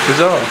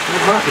 Bizarre.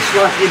 It might be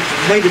slightly,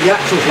 maybe the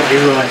axle's not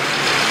even right.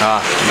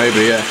 Ah,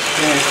 maybe, yeah.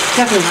 Yeah,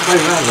 definitely not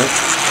going round though.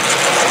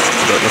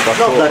 I don't know if I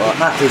Not that thought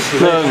it matters.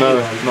 No,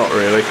 no, not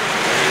really.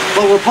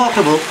 Well, we're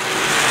portable. We've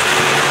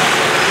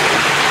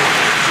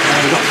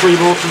got 3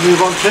 more to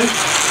move on to.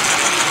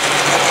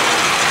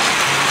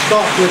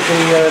 Start with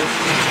the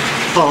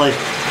poly.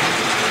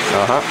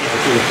 Uh-huh.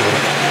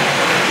 Yeah,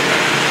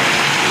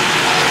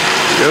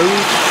 Goes.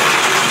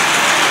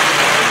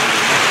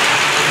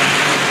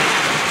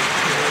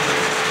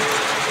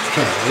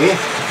 okay.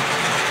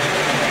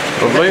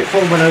 Lovely. Get the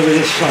Pullman over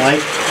this side.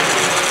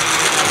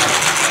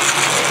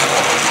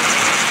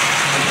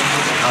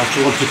 I just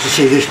wanted to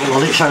see this one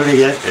on its own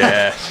again.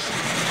 Yes.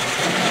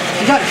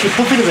 It's actually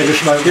puffing a bit of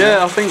smoke.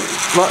 Yeah, I think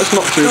that's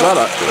not too bad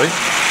actually.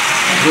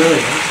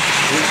 Brilliant.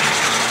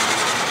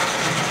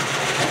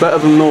 It's better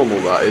than normal,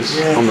 that is,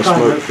 Yeah, on the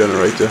smoke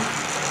generator.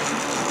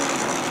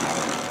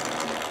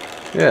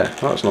 Yeah,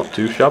 that's not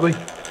too shabby.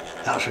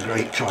 That's a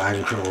great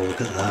triangle crawl, look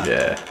at that.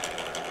 Yeah.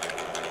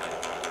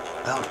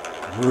 That's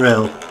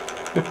brill.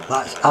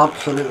 That's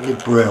absolutely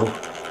brill.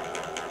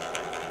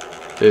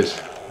 It is.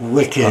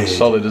 Wicked. That's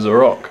solid as a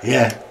rock.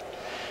 Yeah.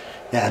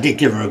 Yeah, I did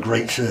give her a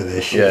great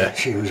service. Yeah.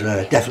 She was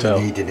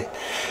definitely needing it.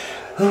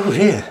 Oh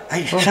dear.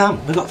 Hey Sam,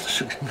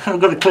 I've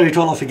got to clear it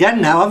all off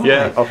again now, haven't we?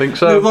 Yeah, I think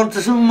so. Move on to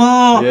some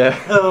more. Yeah.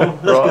 Oh,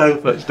 let's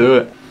right, go. let's do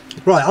it.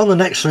 Right, on the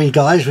next 3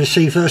 guys, we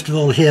see first of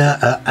all here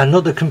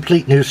another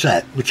complete new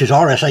set, which is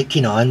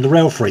RS89, the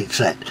rail freight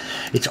set.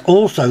 It's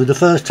also the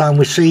first time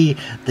we see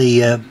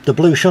the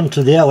blue shunt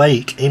of the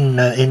 08 in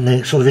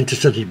the sort of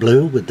Intercity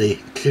blue with the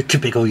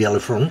typical yellow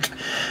front.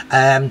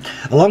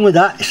 Along with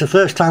that, it's the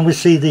first time we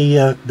see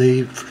the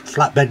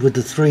flatbed with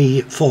the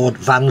 3 Ford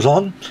vans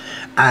on,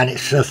 and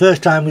it's the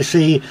first time we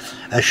see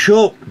a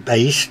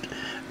short-based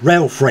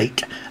rail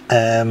freight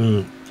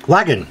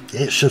wagon.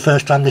 It's the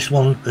first time this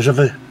one has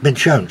ever been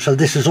shown, so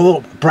this is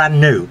all brand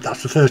new.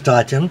 That's the first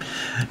item.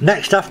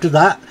 Next after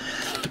that,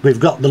 we've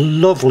got the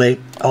lovely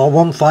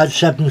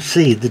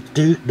R157C,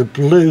 the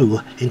blue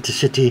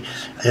Intercity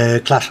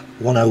class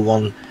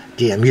 101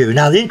 DMU.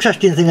 Now the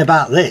interesting thing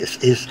about this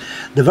is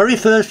the very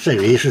first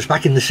series was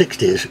back in the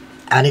 60s,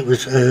 and it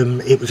was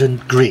in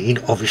green,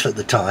 obviously, at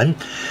the time.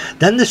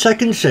 Then the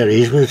second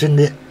series was in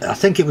the, I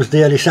think it was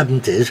the early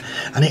 70s,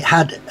 and it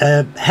had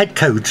head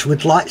codes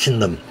with lights in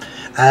them.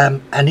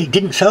 And it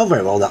didn't sell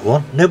very well, that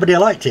one. Nobody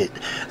liked it,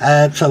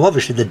 so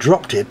obviously they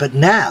dropped it. But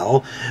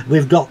now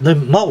we've got the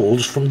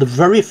moulds from the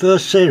very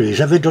first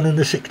series ever done in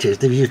the 60s.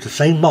 They've used the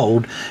same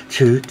mould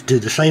to do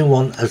the same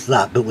one as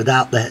that, but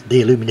without the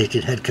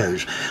illuminated head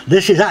codes.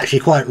 This is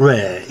actually quite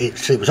rare.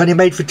 It was only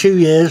made for 2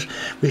 years,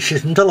 which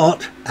isn't a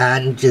lot,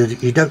 and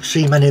you don't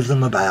see many of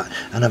them about.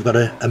 And I've got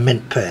a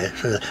mint pair,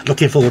 so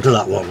looking forward to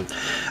that one.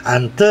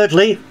 And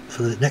thirdly,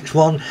 for the next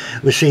one,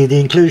 we see the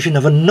inclusion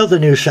of another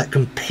new set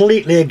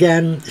completely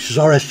again. This is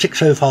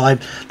RS605,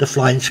 the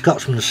Flying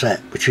Scotsman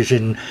set, which is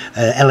in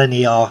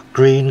LNER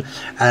green,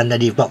 and then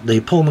you've got the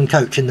Pullman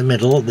coach in the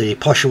middle, the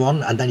posh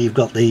one, and then you've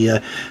got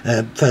the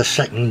first,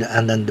 second,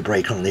 and then the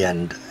brake on the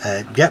end.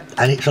 Yep,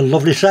 and it's a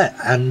lovely set,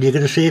 and you're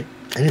going to see it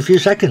in a few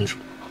seconds.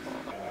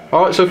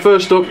 Alright, so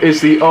first up is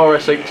the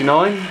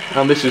RS89,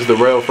 and this is the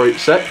rail freight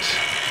set.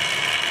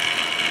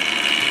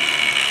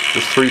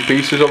 There's 3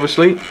 pieces,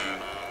 obviously.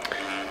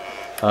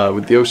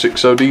 With the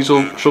 060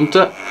 diesel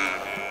shunter.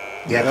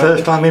 Yeah,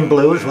 first time in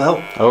blue as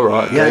well. Oh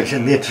right. Okay. Yeah, it's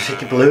in the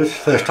Intercity blues.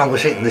 First time we're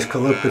seeing this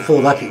colour.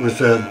 Before that it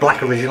was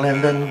black originally,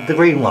 and then the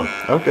green one.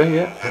 Okay,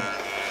 yeah.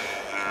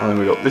 And then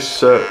we got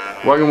this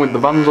wagon with the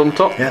vans on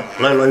top. Yeah,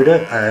 low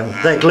loader.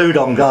 They're glued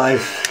on,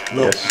 guys.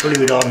 Look, Yes.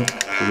 glued on.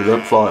 So they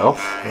don't fly off.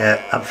 Yeah,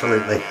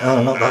 absolutely.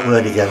 Oh, not that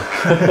word again.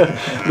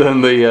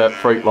 Then the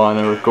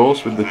Freightliner, of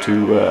course, with the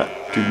two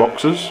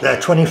boxes. They're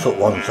 20-foot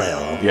ones, they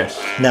are. Yes.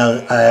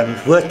 Now,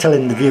 worth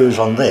telling the viewers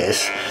on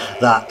this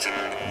that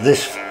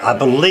I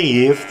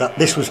believe that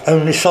this was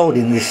only sold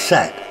in this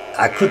set.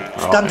 I could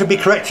stand to be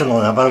corrected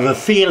on that, but I have a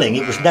feeling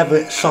it was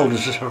never sold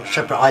as a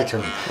separate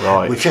item.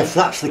 Right. Which, if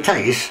that's the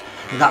case,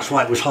 that's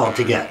why it was hard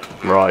to get.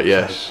 Right.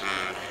 Yes.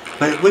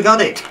 But we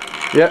got it.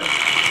 Yep.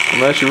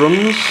 And there she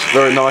runs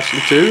very nicely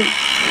too.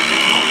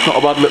 Not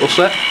a bad little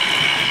set.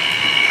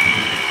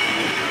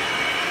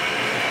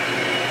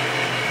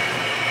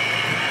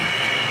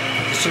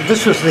 So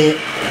this was the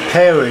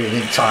period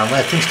in time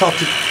where things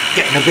started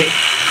getting a bit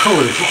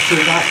coloured. Lots of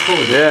nice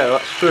colours. Yeah,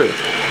 that's true.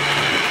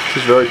 This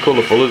is very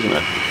colourful, isn't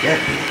it? Yeah.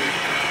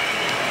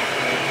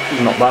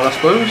 Not bad, I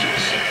suppose.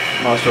 It's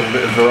nice to have a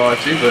bit of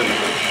variety, but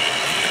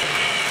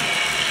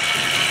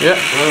yeah.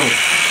 Well,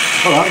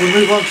 all right, we'll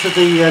move on to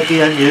the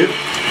DMU.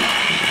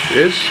 It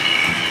is.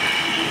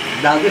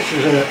 Now this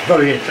is a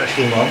very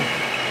interesting one.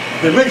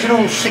 The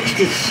original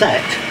 60s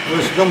set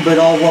was numbered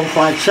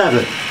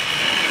R157,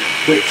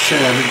 which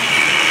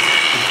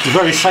the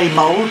very same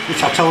mould,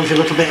 which I told you a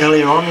little bit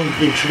earlier on in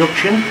the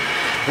introduction.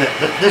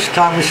 But this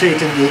time we see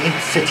it in the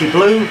Intercity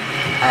blue.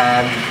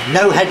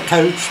 No head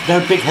coats, no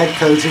big head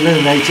coats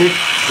illuminated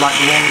like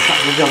the ones that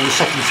were on the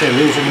second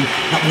series and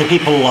not many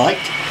people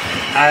liked.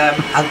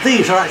 And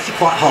these are actually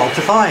quite hard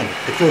to find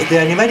because they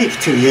only made it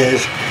for 2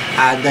 years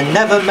and they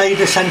never made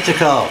a centre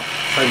car.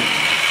 So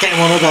getting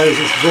one of those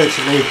is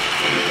virtually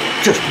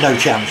just no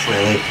chance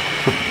really.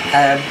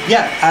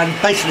 Yeah, and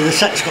basically the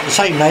set's got the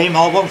same name,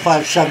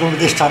 R157, but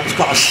this time it's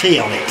got a C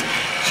on it.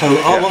 So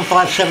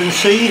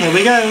R157C, here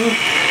we go.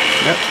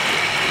 Yep.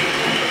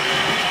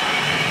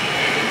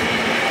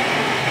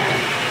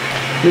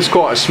 It's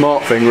quite a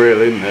smart thing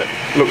really, isn't it?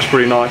 Looks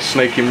pretty nice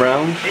snaking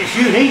round. It's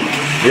unique.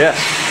 Yes.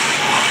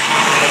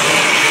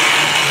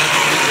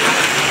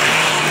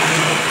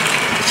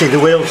 See the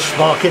wheels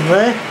sparking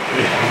there?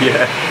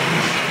 Yeah.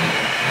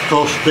 Of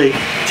course the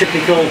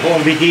typical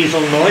Hornby diesel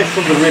noise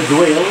from the ribbed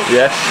wheels.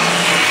 Yes.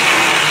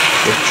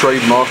 The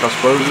trademark I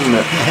suppose, isn't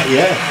it?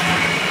 Yeah.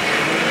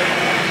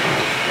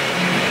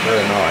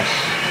 Very nice.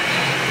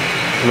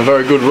 And a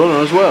very good runner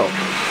as well.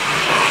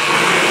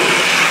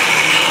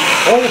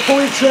 All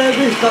point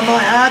service, I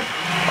might add.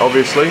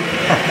 Obviously.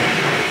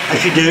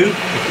 As you do.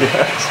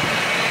 Yes.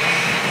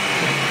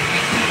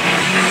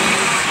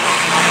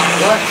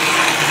 Right,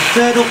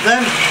 third up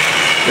then.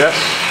 Yes.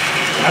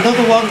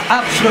 Another one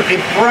absolutely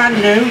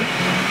brand new.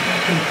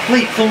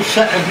 Complete full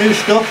set of new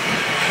stuff.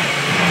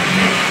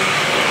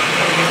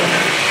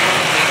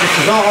 This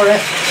is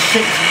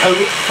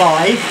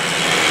RS605.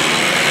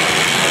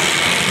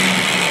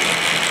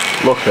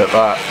 Look at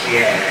that.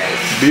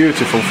 Yes.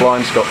 Beautiful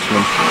flying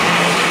Scotsman.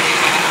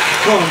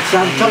 Go on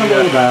Sam, tell them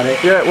all about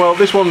it. Yeah, well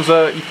this one's,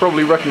 you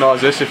probably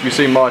recognise this if you've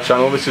seen my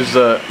channel. This is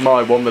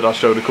my one that I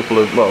showed a couple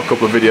of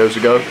videos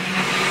ago.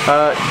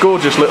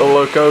 Gorgeous little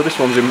loco. This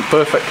one's in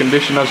perfect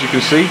condition as you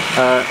can see.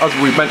 As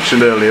we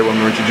mentioned earlier when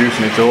we were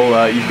introducing it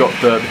all, you've got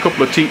the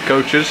couple of teak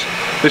coaches.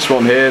 This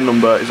one here,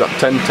 number is at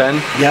 1010,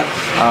 yep.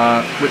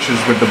 Which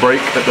is with the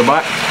brake at the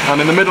back.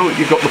 And in the middle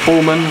you've got the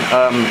Pullman,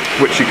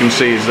 which you can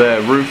see is their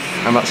roof.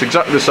 And that's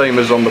exactly the same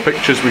as on the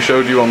pictures we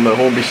showed you on the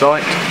Hornby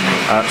site.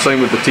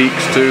 Same with the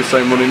teaks too,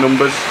 same running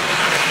numbers.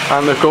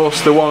 And of course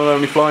the one and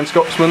only Flying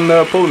Scotsman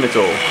pulling it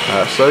all.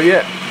 So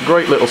yeah,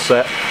 great little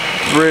set.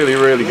 Really,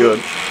 really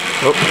good.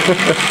 Oh.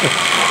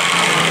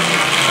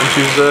 And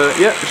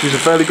she's a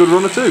fairly good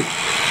runner too.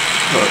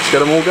 Let's get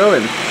them all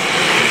going.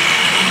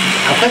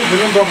 I think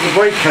the number on the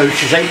brake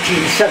coach is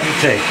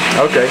 1870.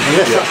 Okay.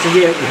 Unless that's the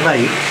year it was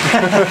made.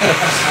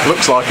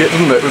 Looks like it,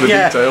 doesn't it, with the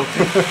detail?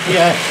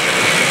 Yeah.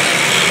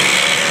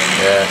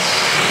 Yes,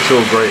 it's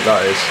all great,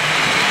 that is.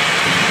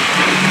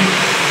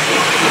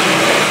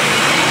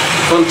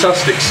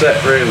 Fantastic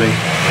set, really.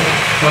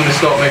 When they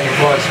start making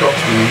Flying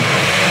Scotsman.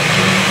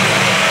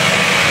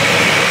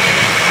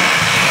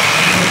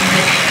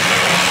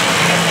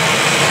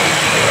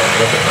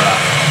 Look at that.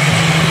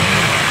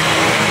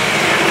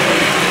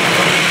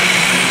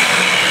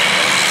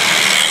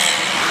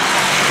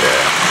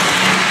 Yeah.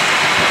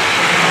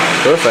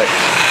 Perfect.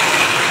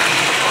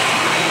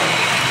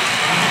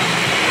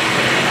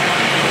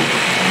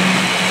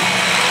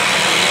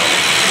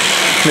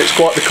 And it's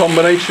quite the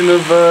combination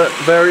of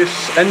various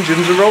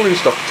engines and rolling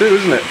stock too,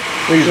 isn't it?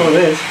 Sure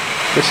it is.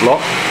 This lot.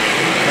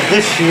 But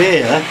this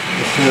year,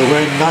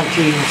 we're in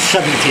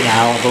 1970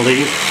 now, I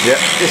believe. Yeah.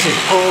 This is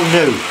all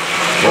new.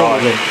 All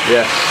of it.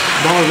 Yes.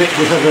 None of it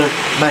was ever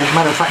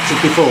manufactured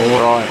before,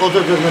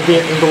 other than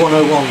the 101,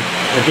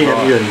 the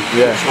DMU.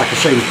 Yeah. Which, like I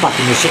say, was back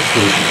in the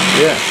 60s.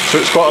 Yeah. So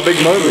it's quite a big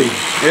moment.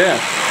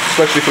 Yeah.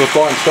 Especially for the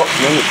Flying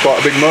Scotsman, it's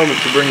quite a big moment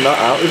to bring that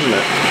out, isn't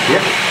it?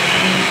 Yep.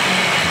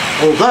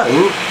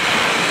 Although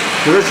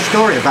there is a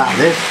story about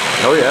this.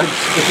 Oh yeah.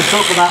 We can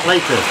talk about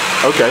later.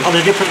 Okay. On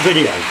a different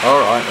video.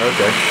 All right.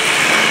 Okay.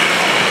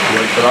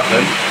 Wait for that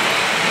then.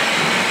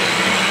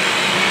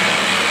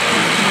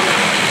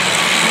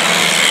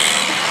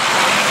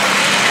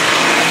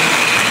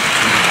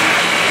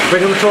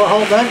 Bring them to a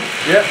halt then?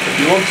 Yeah,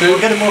 if you want to. We'll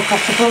get them more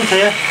across the front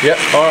here. Yep,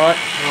 alright.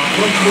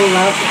 Once we're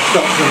allowed to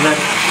stop them then.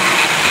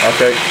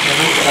 Okay.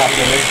 Look at that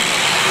really.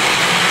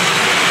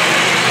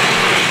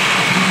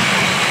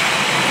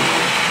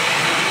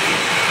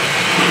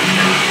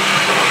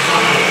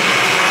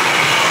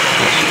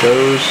 There she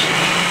goes.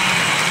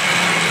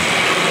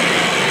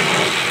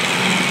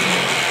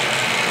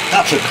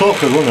 That's a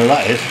corker runner,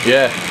 that is.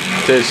 Yeah,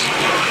 it is.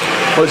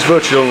 Well, it's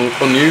virtually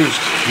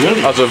unused.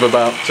 Really? As of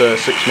about 6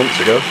 months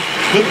ago.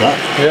 Good that.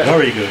 Yeah.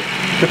 Very good.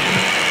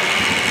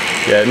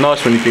 Yeah,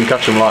 nice when you can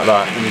catch them like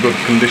that in good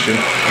condition.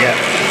 Yeah.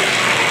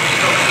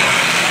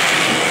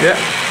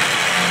 Yeah.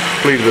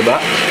 Pleased with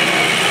that.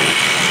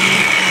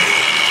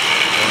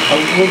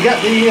 We'll get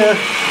the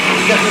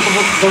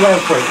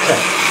Railcar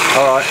set.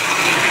 Alright.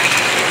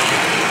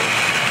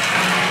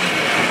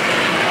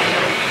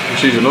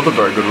 She's another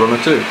very good runner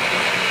too.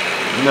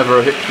 Never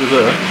a hitch with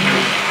her.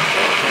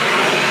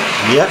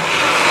 Yep.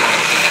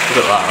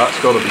 Look at that, that's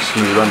got to be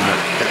smooth, hasn't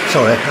it?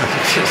 Sorry,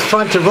 it's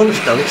trying to run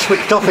still, it's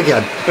switched off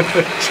again.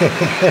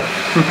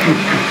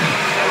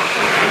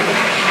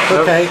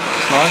 Okay. Nope,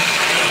 it's nice.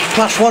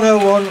 Class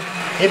 101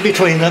 in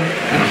between them.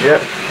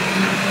 Yep.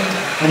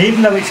 And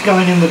even though it's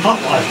going in the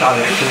clockwise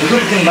direction, the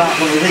good thing about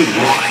one of these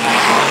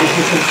is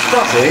you can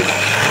stop it.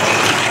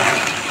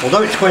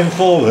 Although it's going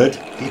forward,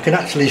 you can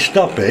actually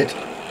stop it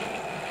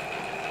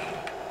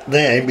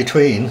there in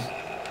between.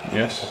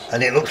 Yes.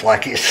 And it looks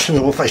like it's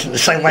all facing the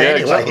same way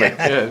anyway. Exactly.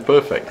 Yeah,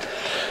 perfect.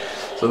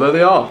 So there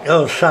they are.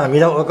 Oh Sam, you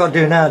know what I've got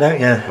to do now,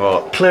 don't you?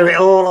 What? Clear it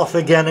all off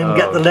again and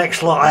get the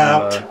next lot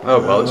out. Oh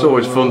well, it's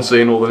always fun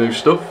seeing all the new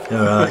stuff.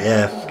 Alright,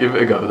 yeah. Give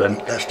it a go then.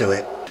 Let's do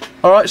it.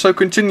 Alright, so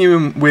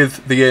continuing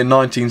with the year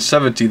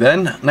 1970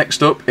 then,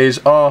 next up is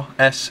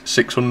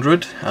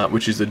RS600,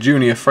 which is the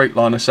junior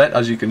Freightliner set,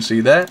 as you can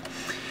see there.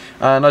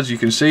 And as you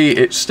can see,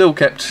 it's still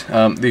kept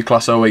the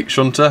Class 08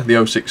 shunter,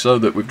 the 060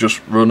 that we've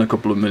just run a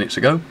couple of minutes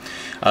ago.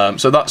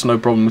 So that's no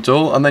problem at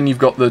all. And then you've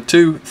got the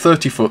two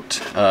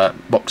 30-foot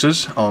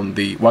boxes on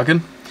the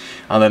wagon.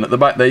 And then at the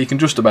back there you can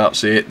just about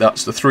see it,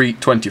 that's the three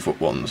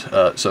 20-foot ones.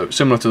 So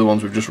similar to the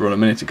ones we've just run a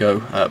minute ago,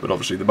 but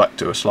obviously the back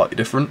two are slightly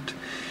different.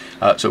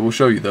 So we'll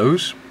show you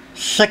those.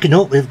 Second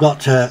up, we've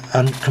got a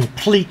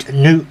complete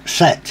new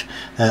set,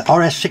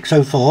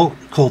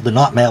 RS604, called the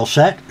Night Mail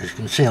set, as you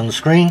can see on the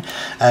screen.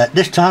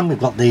 This time we've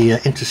got the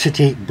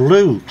Intercity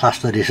Blue Class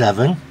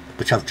 37,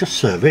 which I've just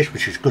serviced,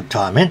 which is good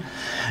timing.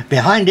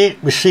 Behind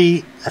it we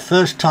see a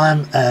first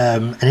time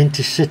an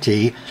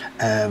Intercity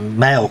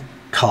mail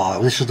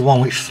car. This is the one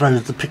which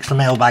picks the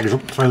mail bags up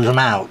and throws them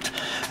out.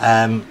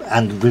 And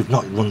we've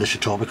not run this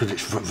at all because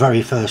it's the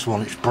very first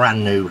one. It's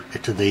brand new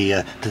to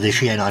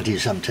this year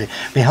 1970.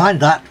 Behind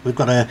that we've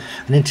got an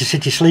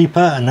Intercity sleeper,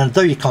 and although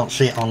you can't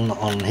see it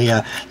on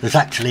here, there's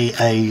actually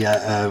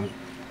a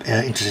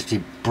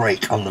Intercity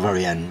brake on the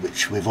very end,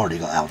 which we've already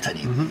got out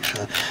anyway.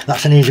 So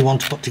that's an easy one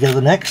to put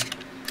together next.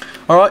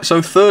 Alright,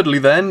 so thirdly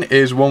then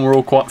is one we're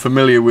all quite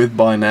familiar with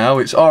by now.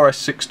 It's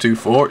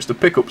RS624, it's the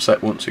pickup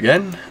set once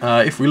again.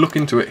 If we look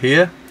into it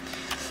here,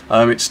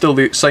 it's still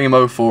the same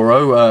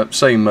 040,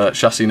 same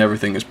chassis and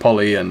everything as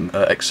Poly and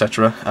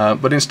etc.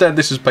 But instead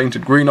this is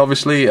painted green,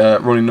 obviously,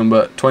 running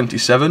number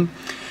 27.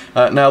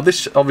 Now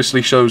this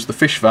obviously shows the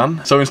fish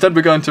van, so instead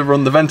we're going to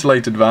run the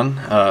ventilated van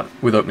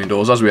with opening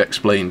doors, as we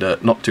explained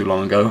not too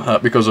long ago,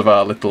 because of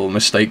our little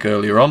mistake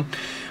earlier on.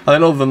 And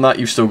then other than that,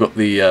 you've still got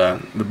the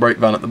brake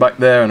van at the back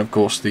there, and of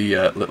course the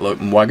little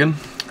open wagon.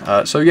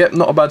 So yeah,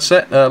 not a bad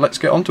set. Let's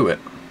get onto it.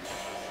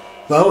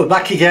 Well, we're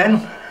back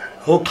again,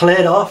 all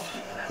cleared off,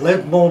 a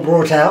load more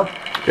brought out.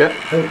 Yeah.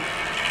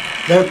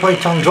 No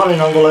point on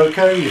dwelling on the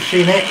loco, you've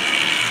seen it.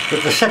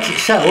 But the set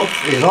itself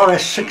is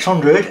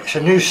RS600, it's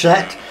a new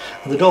set.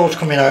 The door's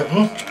coming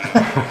open.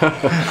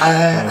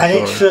 And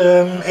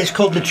it's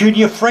called the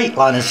Junior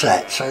Freightliner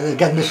set. So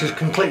again, this is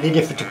completely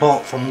different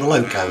apart from the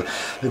loco.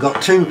 We've got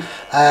two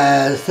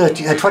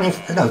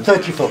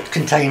 30-foot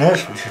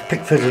containers, which is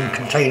Pickford and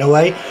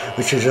Containerway,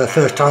 which is the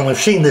first time we've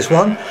seen this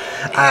one.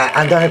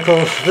 And then of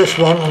course this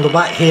one on the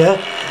back here,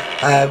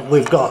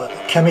 we've got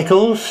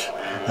chemicals.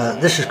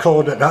 This is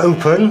called an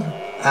open.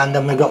 And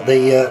then we've got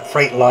the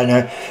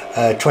Freightliner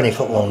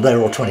 20-foot one. They're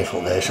all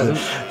 20-foot there. So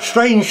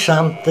strange,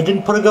 Sam, they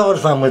didn't put a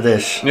guards van with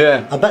this.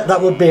 Yeah. I bet that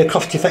would be a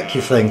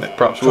cost-effective thing. It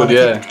perhaps would,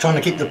 yeah. Trying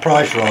to keep the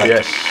price right.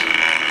 Yes.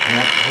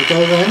 Yeah, we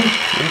go then.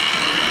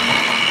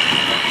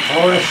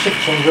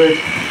 RS600,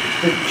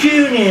 the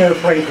Junior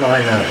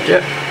Freightliner.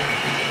 Yeah.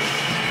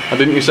 And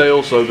didn't you say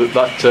also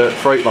that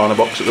Freightliner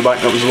box at the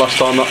back, that was the last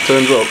time that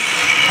turns up?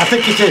 I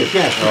think it is,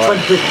 yes.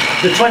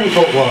 The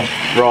 20-foot one.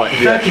 Right,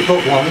 the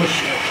 30-foot ones.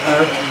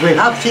 We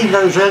have seen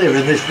those earlier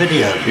in this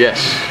video.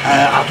 Yes.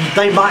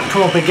 They might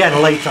come up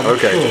again later, I'm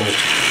okay. sure.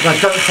 But I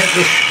don't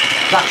think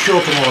that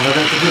shorter one, I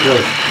don't think it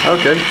does.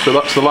 Okay, so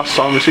that's the last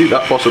time we see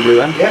that possibly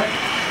then? Yep.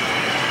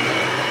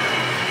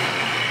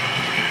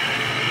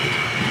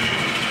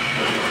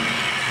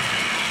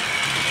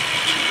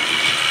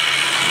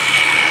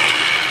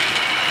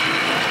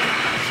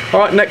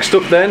 Alright, next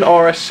up then,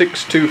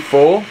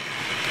 RS624.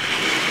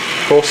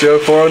 Of course the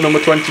 040 number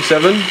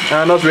 27,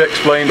 and as we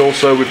explained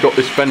also we've got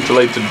this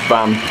ventilated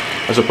van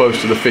as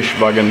opposed to the fish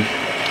wagon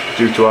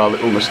due to our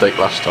little mistake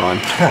last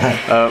time.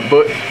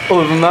 But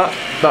other than that,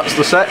 that's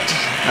the set.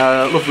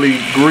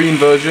 Lovely green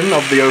version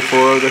of the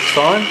 040 this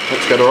time.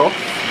 Let's get her off.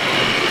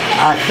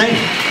 I think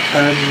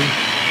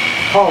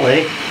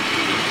Polly,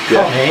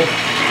 Connie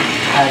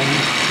and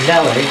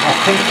Nellie, I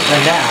think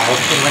they're now in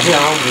the here,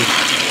 aren't they?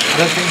 I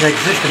don't think they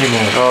exist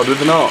anymore. Oh,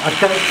 did they not? I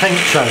don't think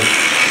so.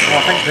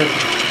 I think they've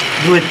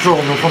withdrawn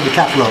them from the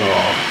catalogue.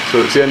 Oh,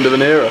 so it's the end of an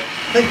era?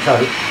 I think so.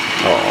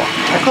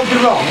 Oh. I could be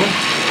wrong.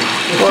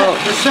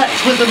 The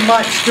sets with them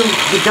might still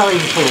be going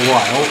for a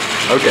while.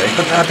 Okay.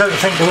 But I don't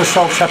think they were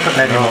sold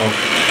separately anymore.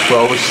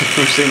 Well, we've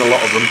seen a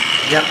lot of them.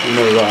 Yep. We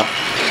know that.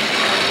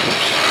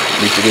 Oops.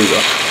 Need to do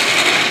that.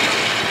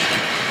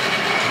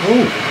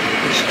 Ooh,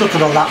 it stuttered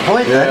on that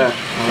point then.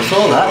 I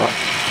saw that.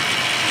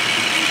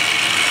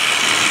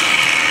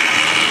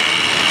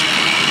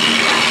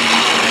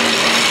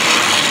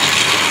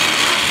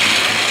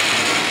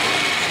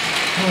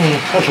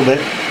 That's a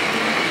bit.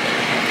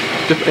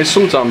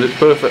 Sometimes it's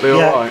perfectly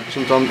alright,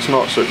 sometimes it's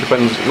not, so it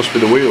depends, it must be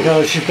the wheel.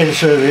 No, she's been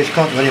serviced,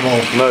 can't do anymore.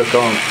 No,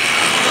 can't.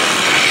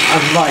 I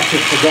might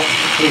have forgotten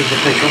clean the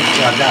pickup,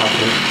 I doubt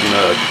it.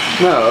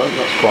 No,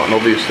 that's quite an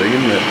obvious thing,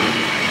 isn't it?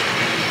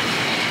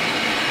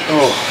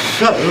 Oh,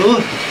 so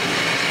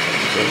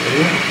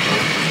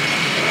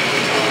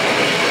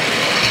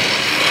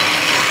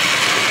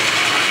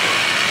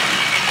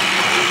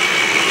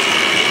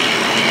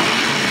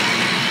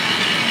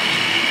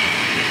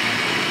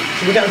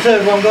should we get the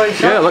third one going,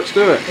 sir? yeah, let's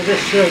do it. For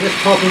this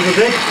part of the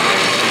bit.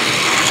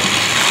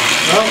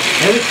 Well,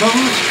 here it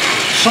comes.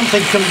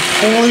 Something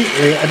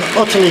completely and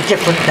utterly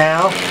different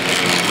now.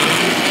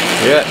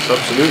 Yes,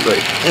 absolutely.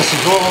 This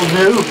is all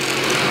new.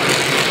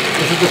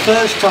 This is the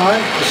first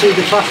time to see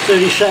the Class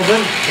 37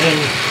 in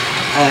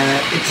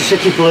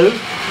Intercity Blue.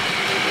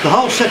 The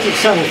whole set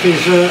itself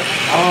is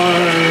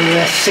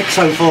RS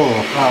 604,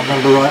 if I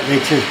remember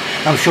rightly.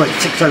 I'm sure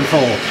it's 604.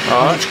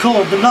 And it's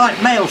called the Night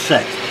Mail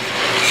set.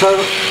 So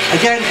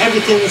again,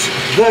 everything's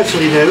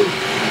virtually new.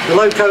 The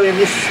loco in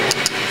this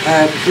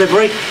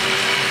livery.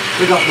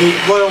 We've got the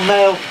Royal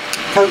Mail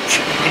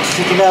coach,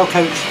 Intercity Mail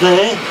coach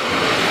there.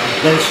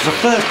 This is the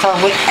first time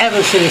we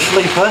ever see a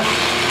sleeper.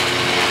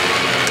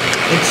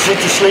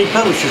 Intercity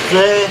sleeper, which is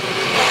there.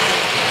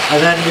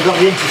 And then we've got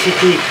the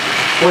Intercity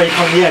break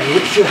on the end,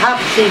 which you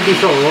haven't seen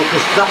before,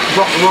 because that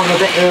got run a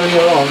bit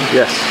earlier on.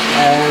 Yes.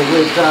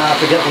 With, I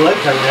forget the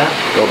loco now.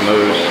 God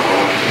knows.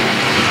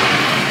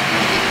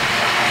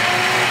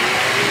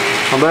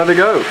 And there they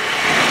go.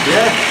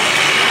 Yeah.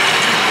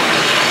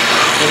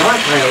 The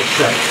Night Mail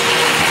set.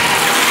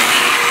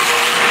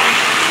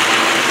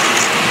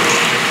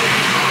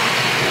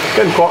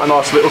 Again, quite a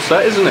nice little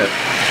set, isn't it?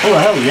 Oh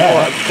hell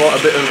yeah! Quite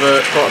a bit of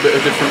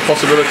different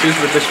possibilities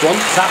with this one.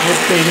 That would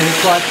be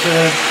quite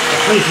a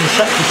pleasing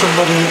set for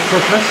somebody at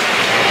Christmas.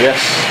 Yes,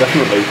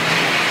 definitely.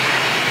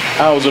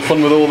 Hours of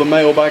fun with all the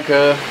mailbag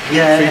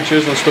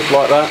features and stuff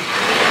like that.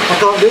 I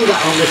can't do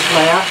that on this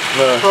layout.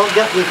 No. I can't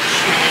get the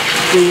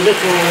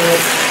little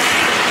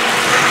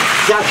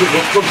gadget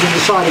that plugs in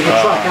the side of the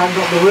track. I haven't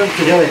got the room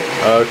to do it.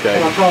 Okay.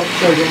 So I can't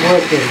show them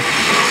working.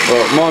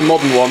 Well, my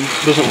modern one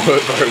doesn't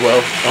work very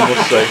well, I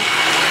must say.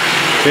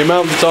 The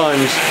amount of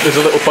times there's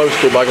a little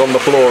postal bag on the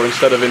floor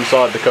instead of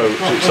inside the coach,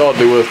 it's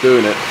hardly worth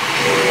doing it.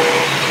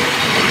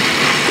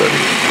 But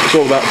it's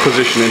all about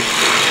positioning.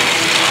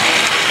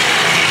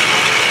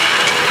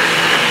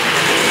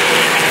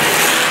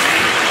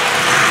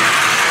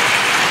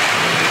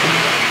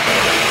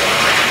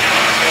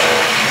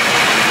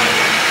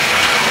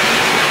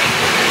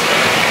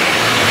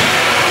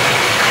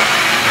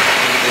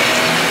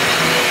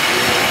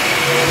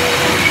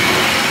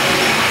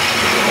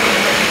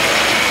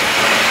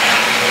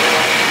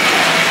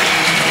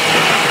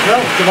 Well,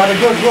 you've had a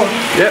good run.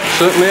 Yep,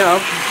 certainly have.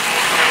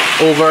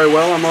 All very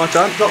well, I might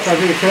add. Got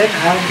everything,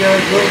 and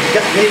we'll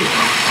get the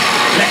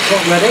next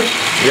one ready.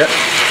 Yep.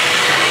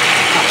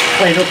 That's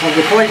played up on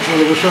the points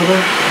all of a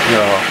sudden.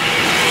 Yeah.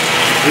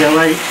 The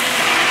 08.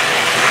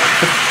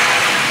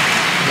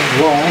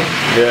 Why?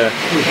 Yeah.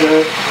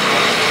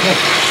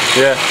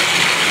 Yeah.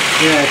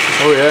 Yeah.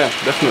 Oh yeah,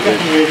 definitely.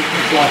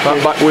 Like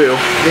That back wheel.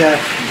 Yeah.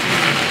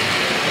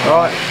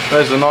 Right,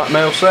 there's the night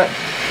mail set.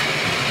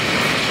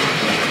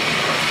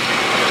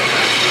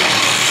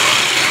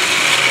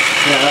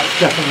 Yeah, that's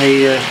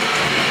definitely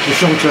the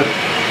shunter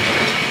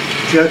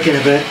jerking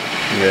a bit.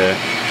 Yeah.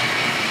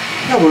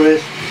 No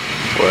worries.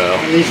 Well.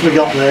 At least we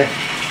got there.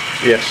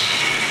 Yes.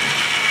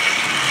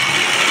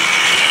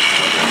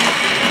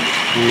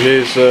 And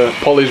here's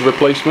Polly's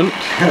replacement.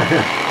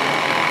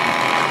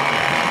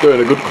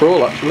 Doing a good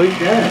crawl actually.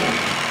 Yeah.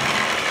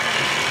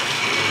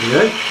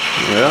 Good.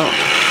 Yeah.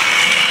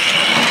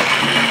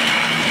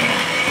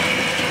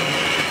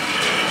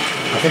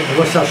 I think we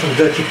must have some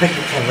dirty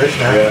pickups on this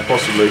now. Yeah,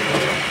 possibly.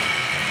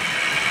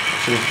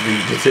 Seems to be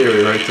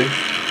deteriorating.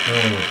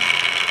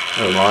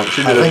 Oh my,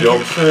 she did her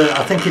job.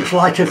 I think it's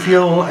lighter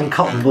fuel and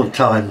cotton bud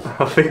time.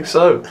 I think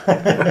so.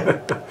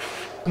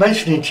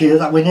 Mentioning to you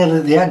that we're nearly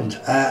at the end.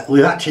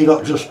 We've actually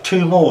got just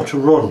 2 more to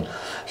run.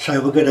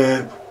 So we're going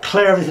to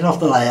clear everything off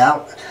the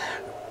layout,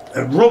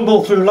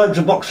 rumble through loads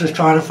of boxes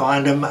trying to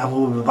find them, and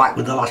we'll be back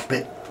with the last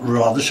bit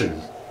rather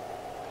soon.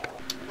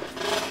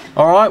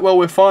 Alright, well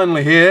we're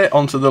finally here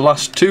onto the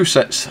last 2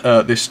 sets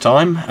this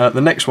time. The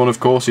next one of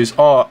course is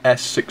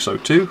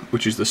RS602,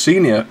 which is the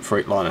senior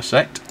Freightliner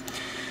set.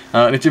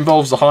 And it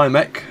involves the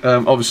Hymek,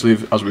 obviously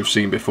as we've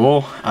seen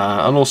before,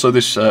 and also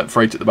this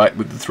freight at the back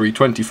with the 3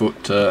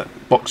 20-foot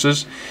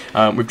boxes.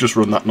 We've just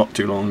run that not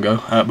too long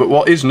ago. But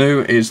what is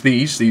new is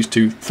these 2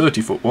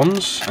 30-foot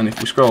ones, and if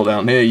we scroll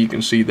down here you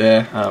can see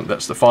there,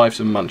 that's the Fives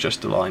and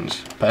Manchester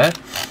Lines pair.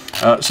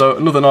 So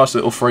another nice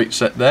little freight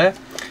set there.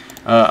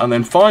 And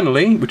then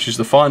finally, which is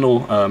the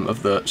final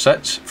of the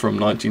sets from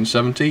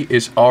 1970,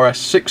 is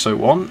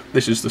RS601.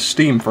 This is the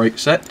steam freight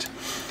set,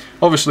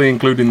 obviously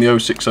including the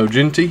 060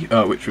 Ginty,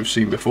 which we've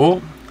seen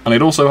before. and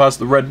it also has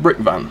the red brick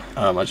van,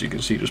 as you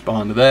can see just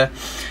behind her there.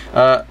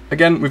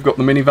 Again, we've got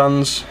the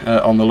minivans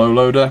on the low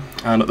loader,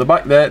 and at the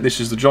back there, this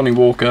is the Johnny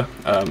Walker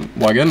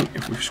wagon.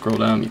 If we scroll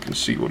down, you can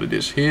see what it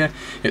is here.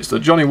 It's the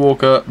Johnny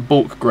Walker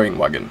bulk grain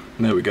wagon.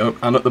 There we go.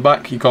 And at the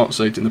back, you can't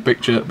see it in the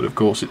picture, but of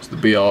course it's the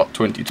BR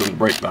 20-ton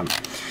brake van.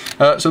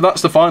 So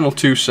that's the final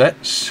 2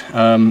 sets.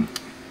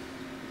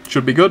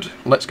 Should be good.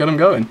 Let's get them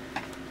going.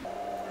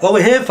 Well,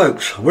 we're here,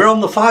 folks. We're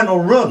on the final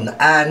run,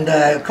 and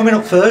coming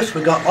up first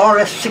we've got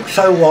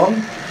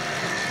RS601,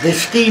 the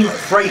steam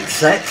freight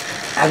set,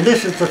 and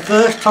this is the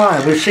first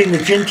time we've seen the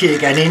Jinty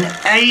again in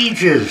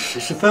ages.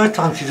 It's the first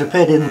time she's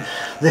appeared in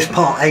this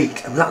part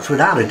 8, and that's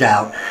without a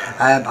doubt.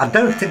 I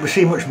don't think we'll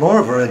see much more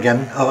of her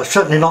again, or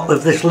certainly not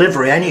with this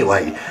livery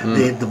anyway,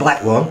 the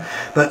black one.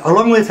 But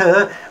along with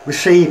her we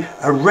see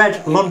a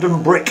red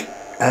London brick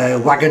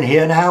wagon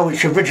here now,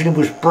 which originally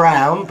was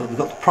brown, but we've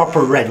got the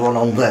proper red one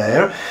on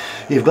there.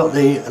 You've got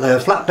the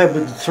flatbed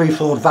with the 3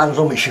 Ford vans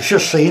on, which you've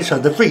just seen, so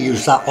they've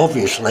reused that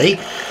obviously.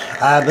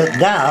 But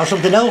now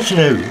something else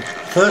new.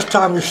 First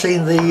time we've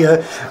seen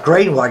the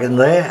grain wagon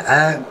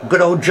there,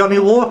 good old Johnny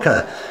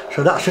Walker.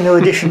 So that's a new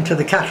addition to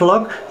the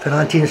catalogue for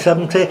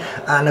 1970,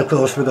 and of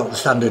course we've got the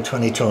standard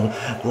 20-ton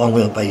long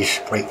wheelbase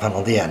brake van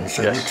on the end.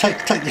 So yes.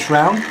 Take this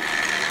round.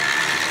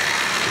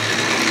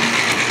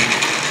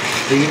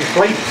 The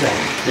freight set.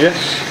 Yes.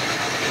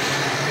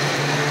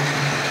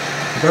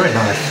 Very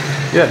nice.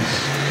 Yes.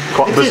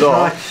 Quite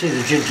bizarre. It's nice to see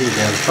the Jinty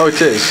again. Oh, it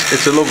is.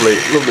 It's a lovely,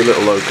 lovely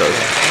little loco.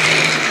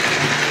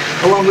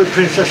 Along with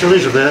Princess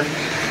Elizabeth,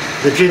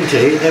 the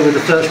Jinty, they were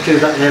the first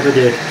 2 that they ever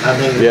did, and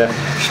they're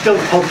still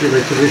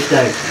popular to this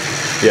day.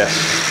 Yes.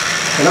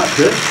 So that's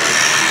good.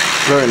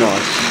 Very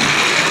nice.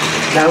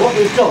 Now what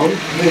we've done,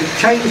 we've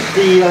changed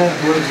the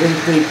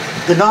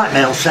night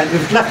mail set.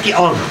 We've left it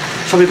on,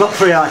 so we've got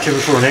 3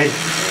 items running,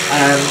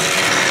 and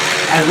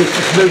we've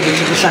just moved it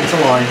to the centre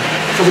line.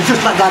 So we'll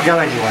just let that go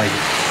anyway.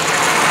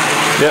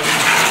 Yep,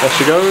 there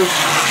she goes,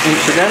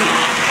 once again.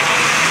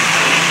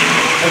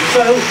 And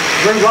so,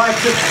 we're right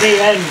at the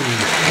end.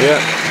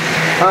 Yeah.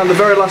 And the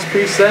very last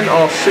piece then,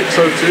 our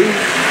 602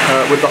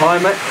 with the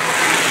Hymek.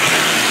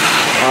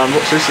 And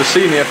what's this, the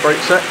senior freight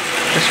set,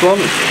 this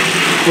one.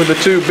 With the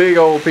 2 big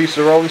old pieces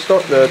of rolling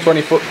stock, the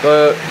 20-foot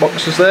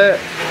boxes there,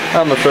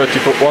 and the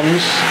 30-foot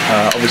ones.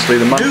 Obviously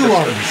the Manchester. New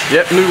ones?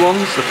 Yep, new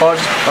ones, the 5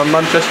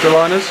 Manchester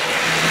liners.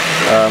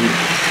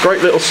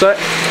 Great little set,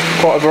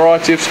 quite a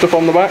variety of stuff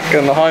on the back,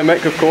 and the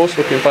Hymek of course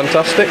looking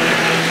fantastic.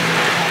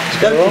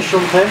 Notice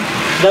something,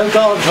 no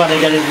guards van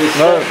again in this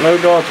set. No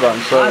guards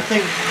van, so I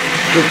think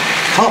the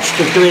cost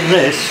of doing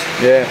this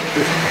is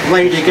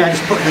weighed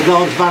against putting the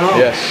guards van on.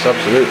 Yes,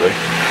 absolutely.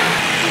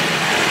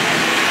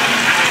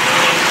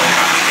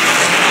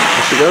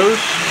 There she goes.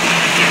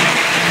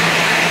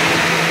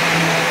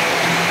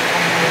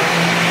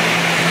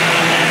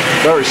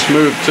 Very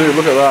smooth too,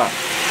 look at that.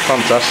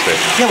 Fantastic.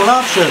 Yeah,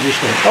 well I've serviced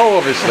it. Oh,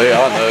 obviously,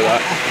 I know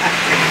that.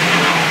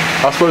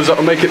 I suppose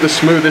that'll make it the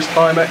smoothest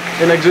Hymek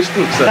in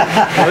existence then. Oh,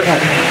 I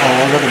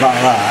don't know about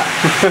that.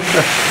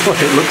 Well,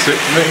 it looks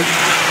it to me.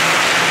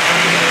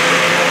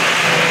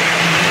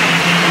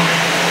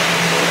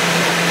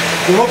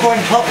 They're all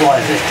going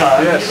clockwise this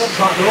time. Yes. It looks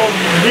like they're all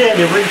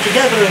nearly ringed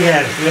together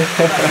again.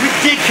 That's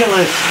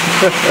ridiculous.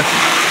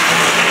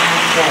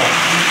 Right.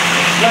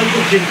 Slow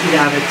the Jinty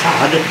down a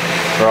tad.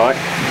 Right.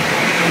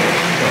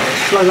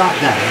 Slow that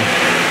down.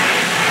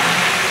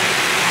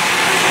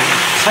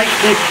 Take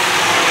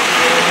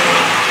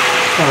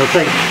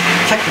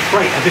the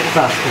freight a bit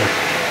faster.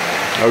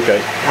 Okay.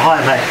 The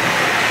Hymek.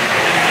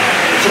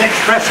 It's an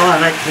express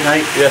Hymek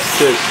today. Yes,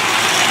 it is.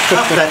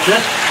 That's better.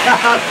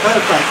 That's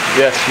perfect.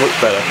 Yes, much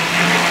better.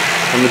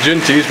 And the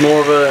Jinty is more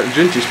of a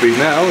Jinty speed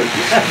now. Which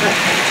is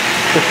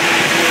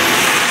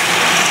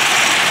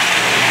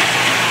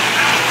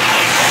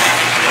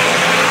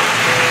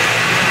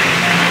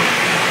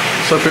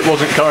so if it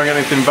wasn't carrying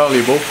anything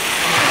valuable.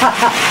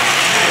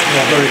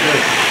 Yeah, very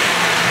good.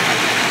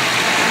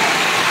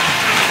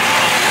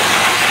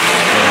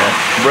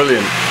 Yeah,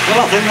 brilliant.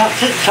 Well, I think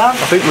that's it, Sam.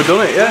 I think we've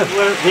done it, yeah.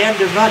 We're at the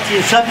end of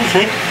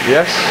 1970.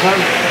 Yes.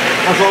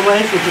 As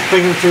always, we'll just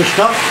bring them to a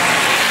stop.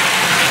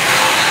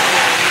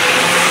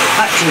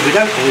 Actually, we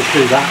don't always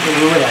do that, but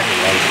we will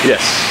anyway.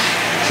 Yes,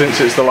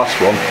 since it's the last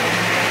one.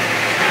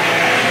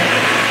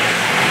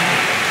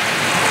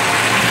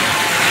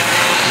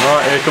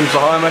 Right, here comes the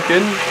Hymek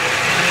in.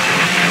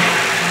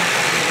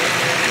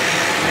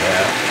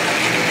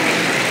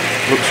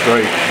 Looks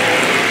great.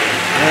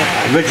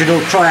 Yeah, original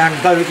Triang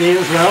bogey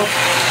as well.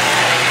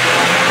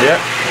 Yep.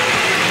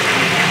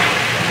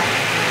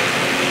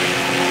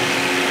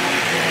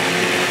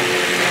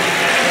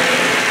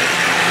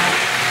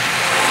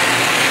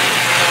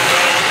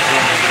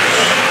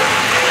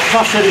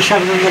 Class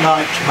 37 in the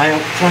night mail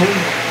train.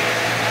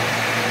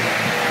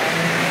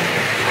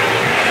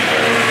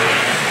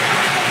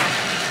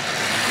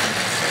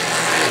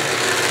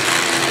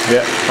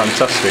 Yeah,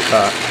 fantastic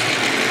that.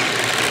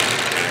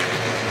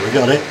 We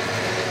got it.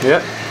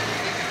 Yep.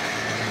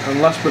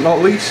 And last but not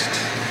least,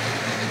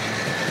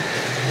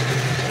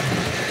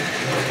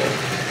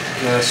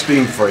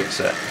 steam freight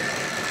set.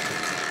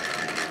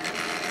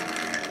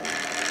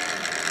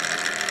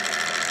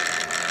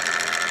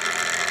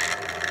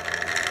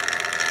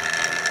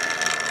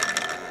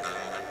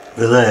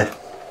 We're there.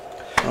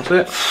 That's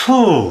it.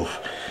 Phew.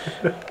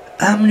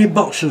 How many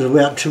boxes have we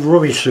had to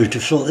rummage through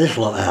to sort this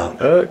lot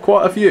out?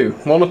 Quite a few,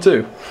 1 or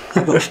 2.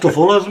 I've got stuff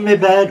all over my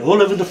bed,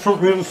 all over the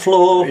front room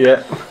floor.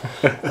 Yeah.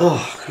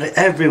 Oh,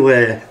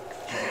 everywhere.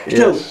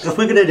 Still, Yes. if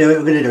we're going to do it,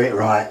 we're going to do it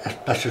right, as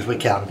best as we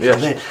can.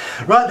 Yes.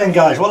 Right then,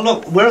 guys, well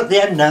look, we're at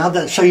the end now.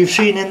 So you've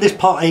seen in this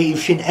part 8, you've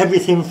seen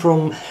everything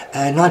from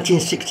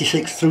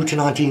 1966 through to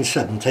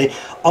 1970.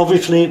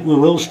 Obviously, we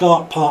will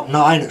start part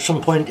 9 at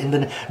some point in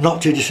the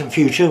not too distant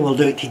future. We'll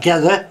do it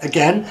together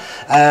again,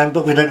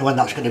 but we don't know when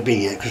that's going to be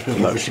yet, because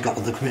we've obviously got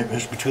other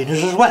commitments between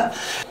us as well.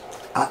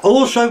 I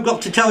also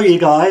got to tell you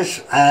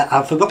guys,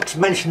 I forgot to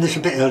mention this a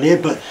bit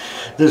earlier, but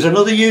there's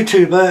another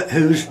YouTuber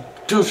who's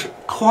does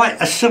quite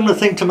a similar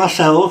thing to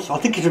myself. I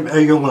think he's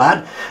a young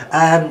lad,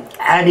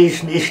 and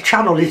his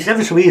channel is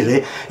ever so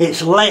easy.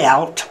 It's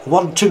layout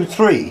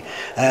 123.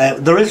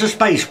 There is a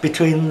space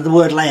between the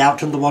word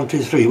layout and the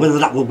 123. Whether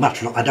that will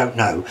matter or not, I don't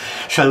know.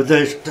 So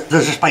there's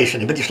a space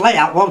in it, but it's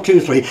layout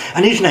 123,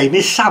 and his name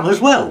is Sam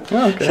as well.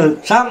 Oh, okay.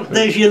 So Sam,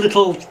 there's your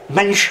little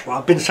mensch what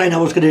I've been saying I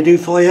was going to do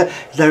for you.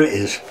 There it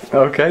is.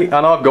 Okay,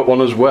 and I've got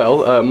one as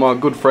well. My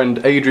good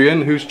friend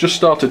Adrian, who's just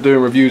started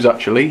doing reviews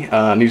actually,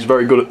 and he's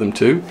very good at them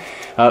too.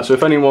 So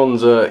if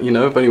anyone's,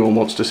 if anyone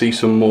wants to see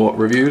some more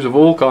reviews of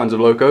all kinds of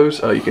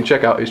locos, you can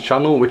check out his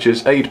channel, which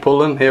is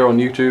Pullman here on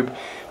YouTube,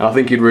 and I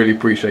think you'd really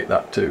appreciate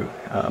that too.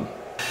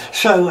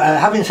 So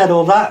having said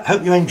all that,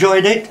 hope you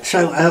enjoyed it.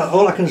 So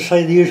all I can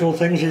say, the usual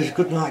things, is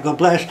good night, God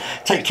bless,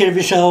 take care of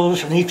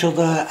yourselves and each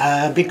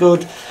other, be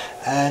good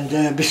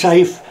and be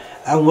safe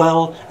and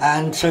well,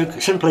 and so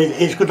simply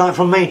it's good night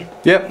from me.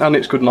 Yeah, and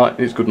it's good night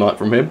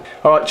from him.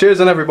 Alright, cheers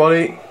then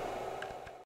everybody.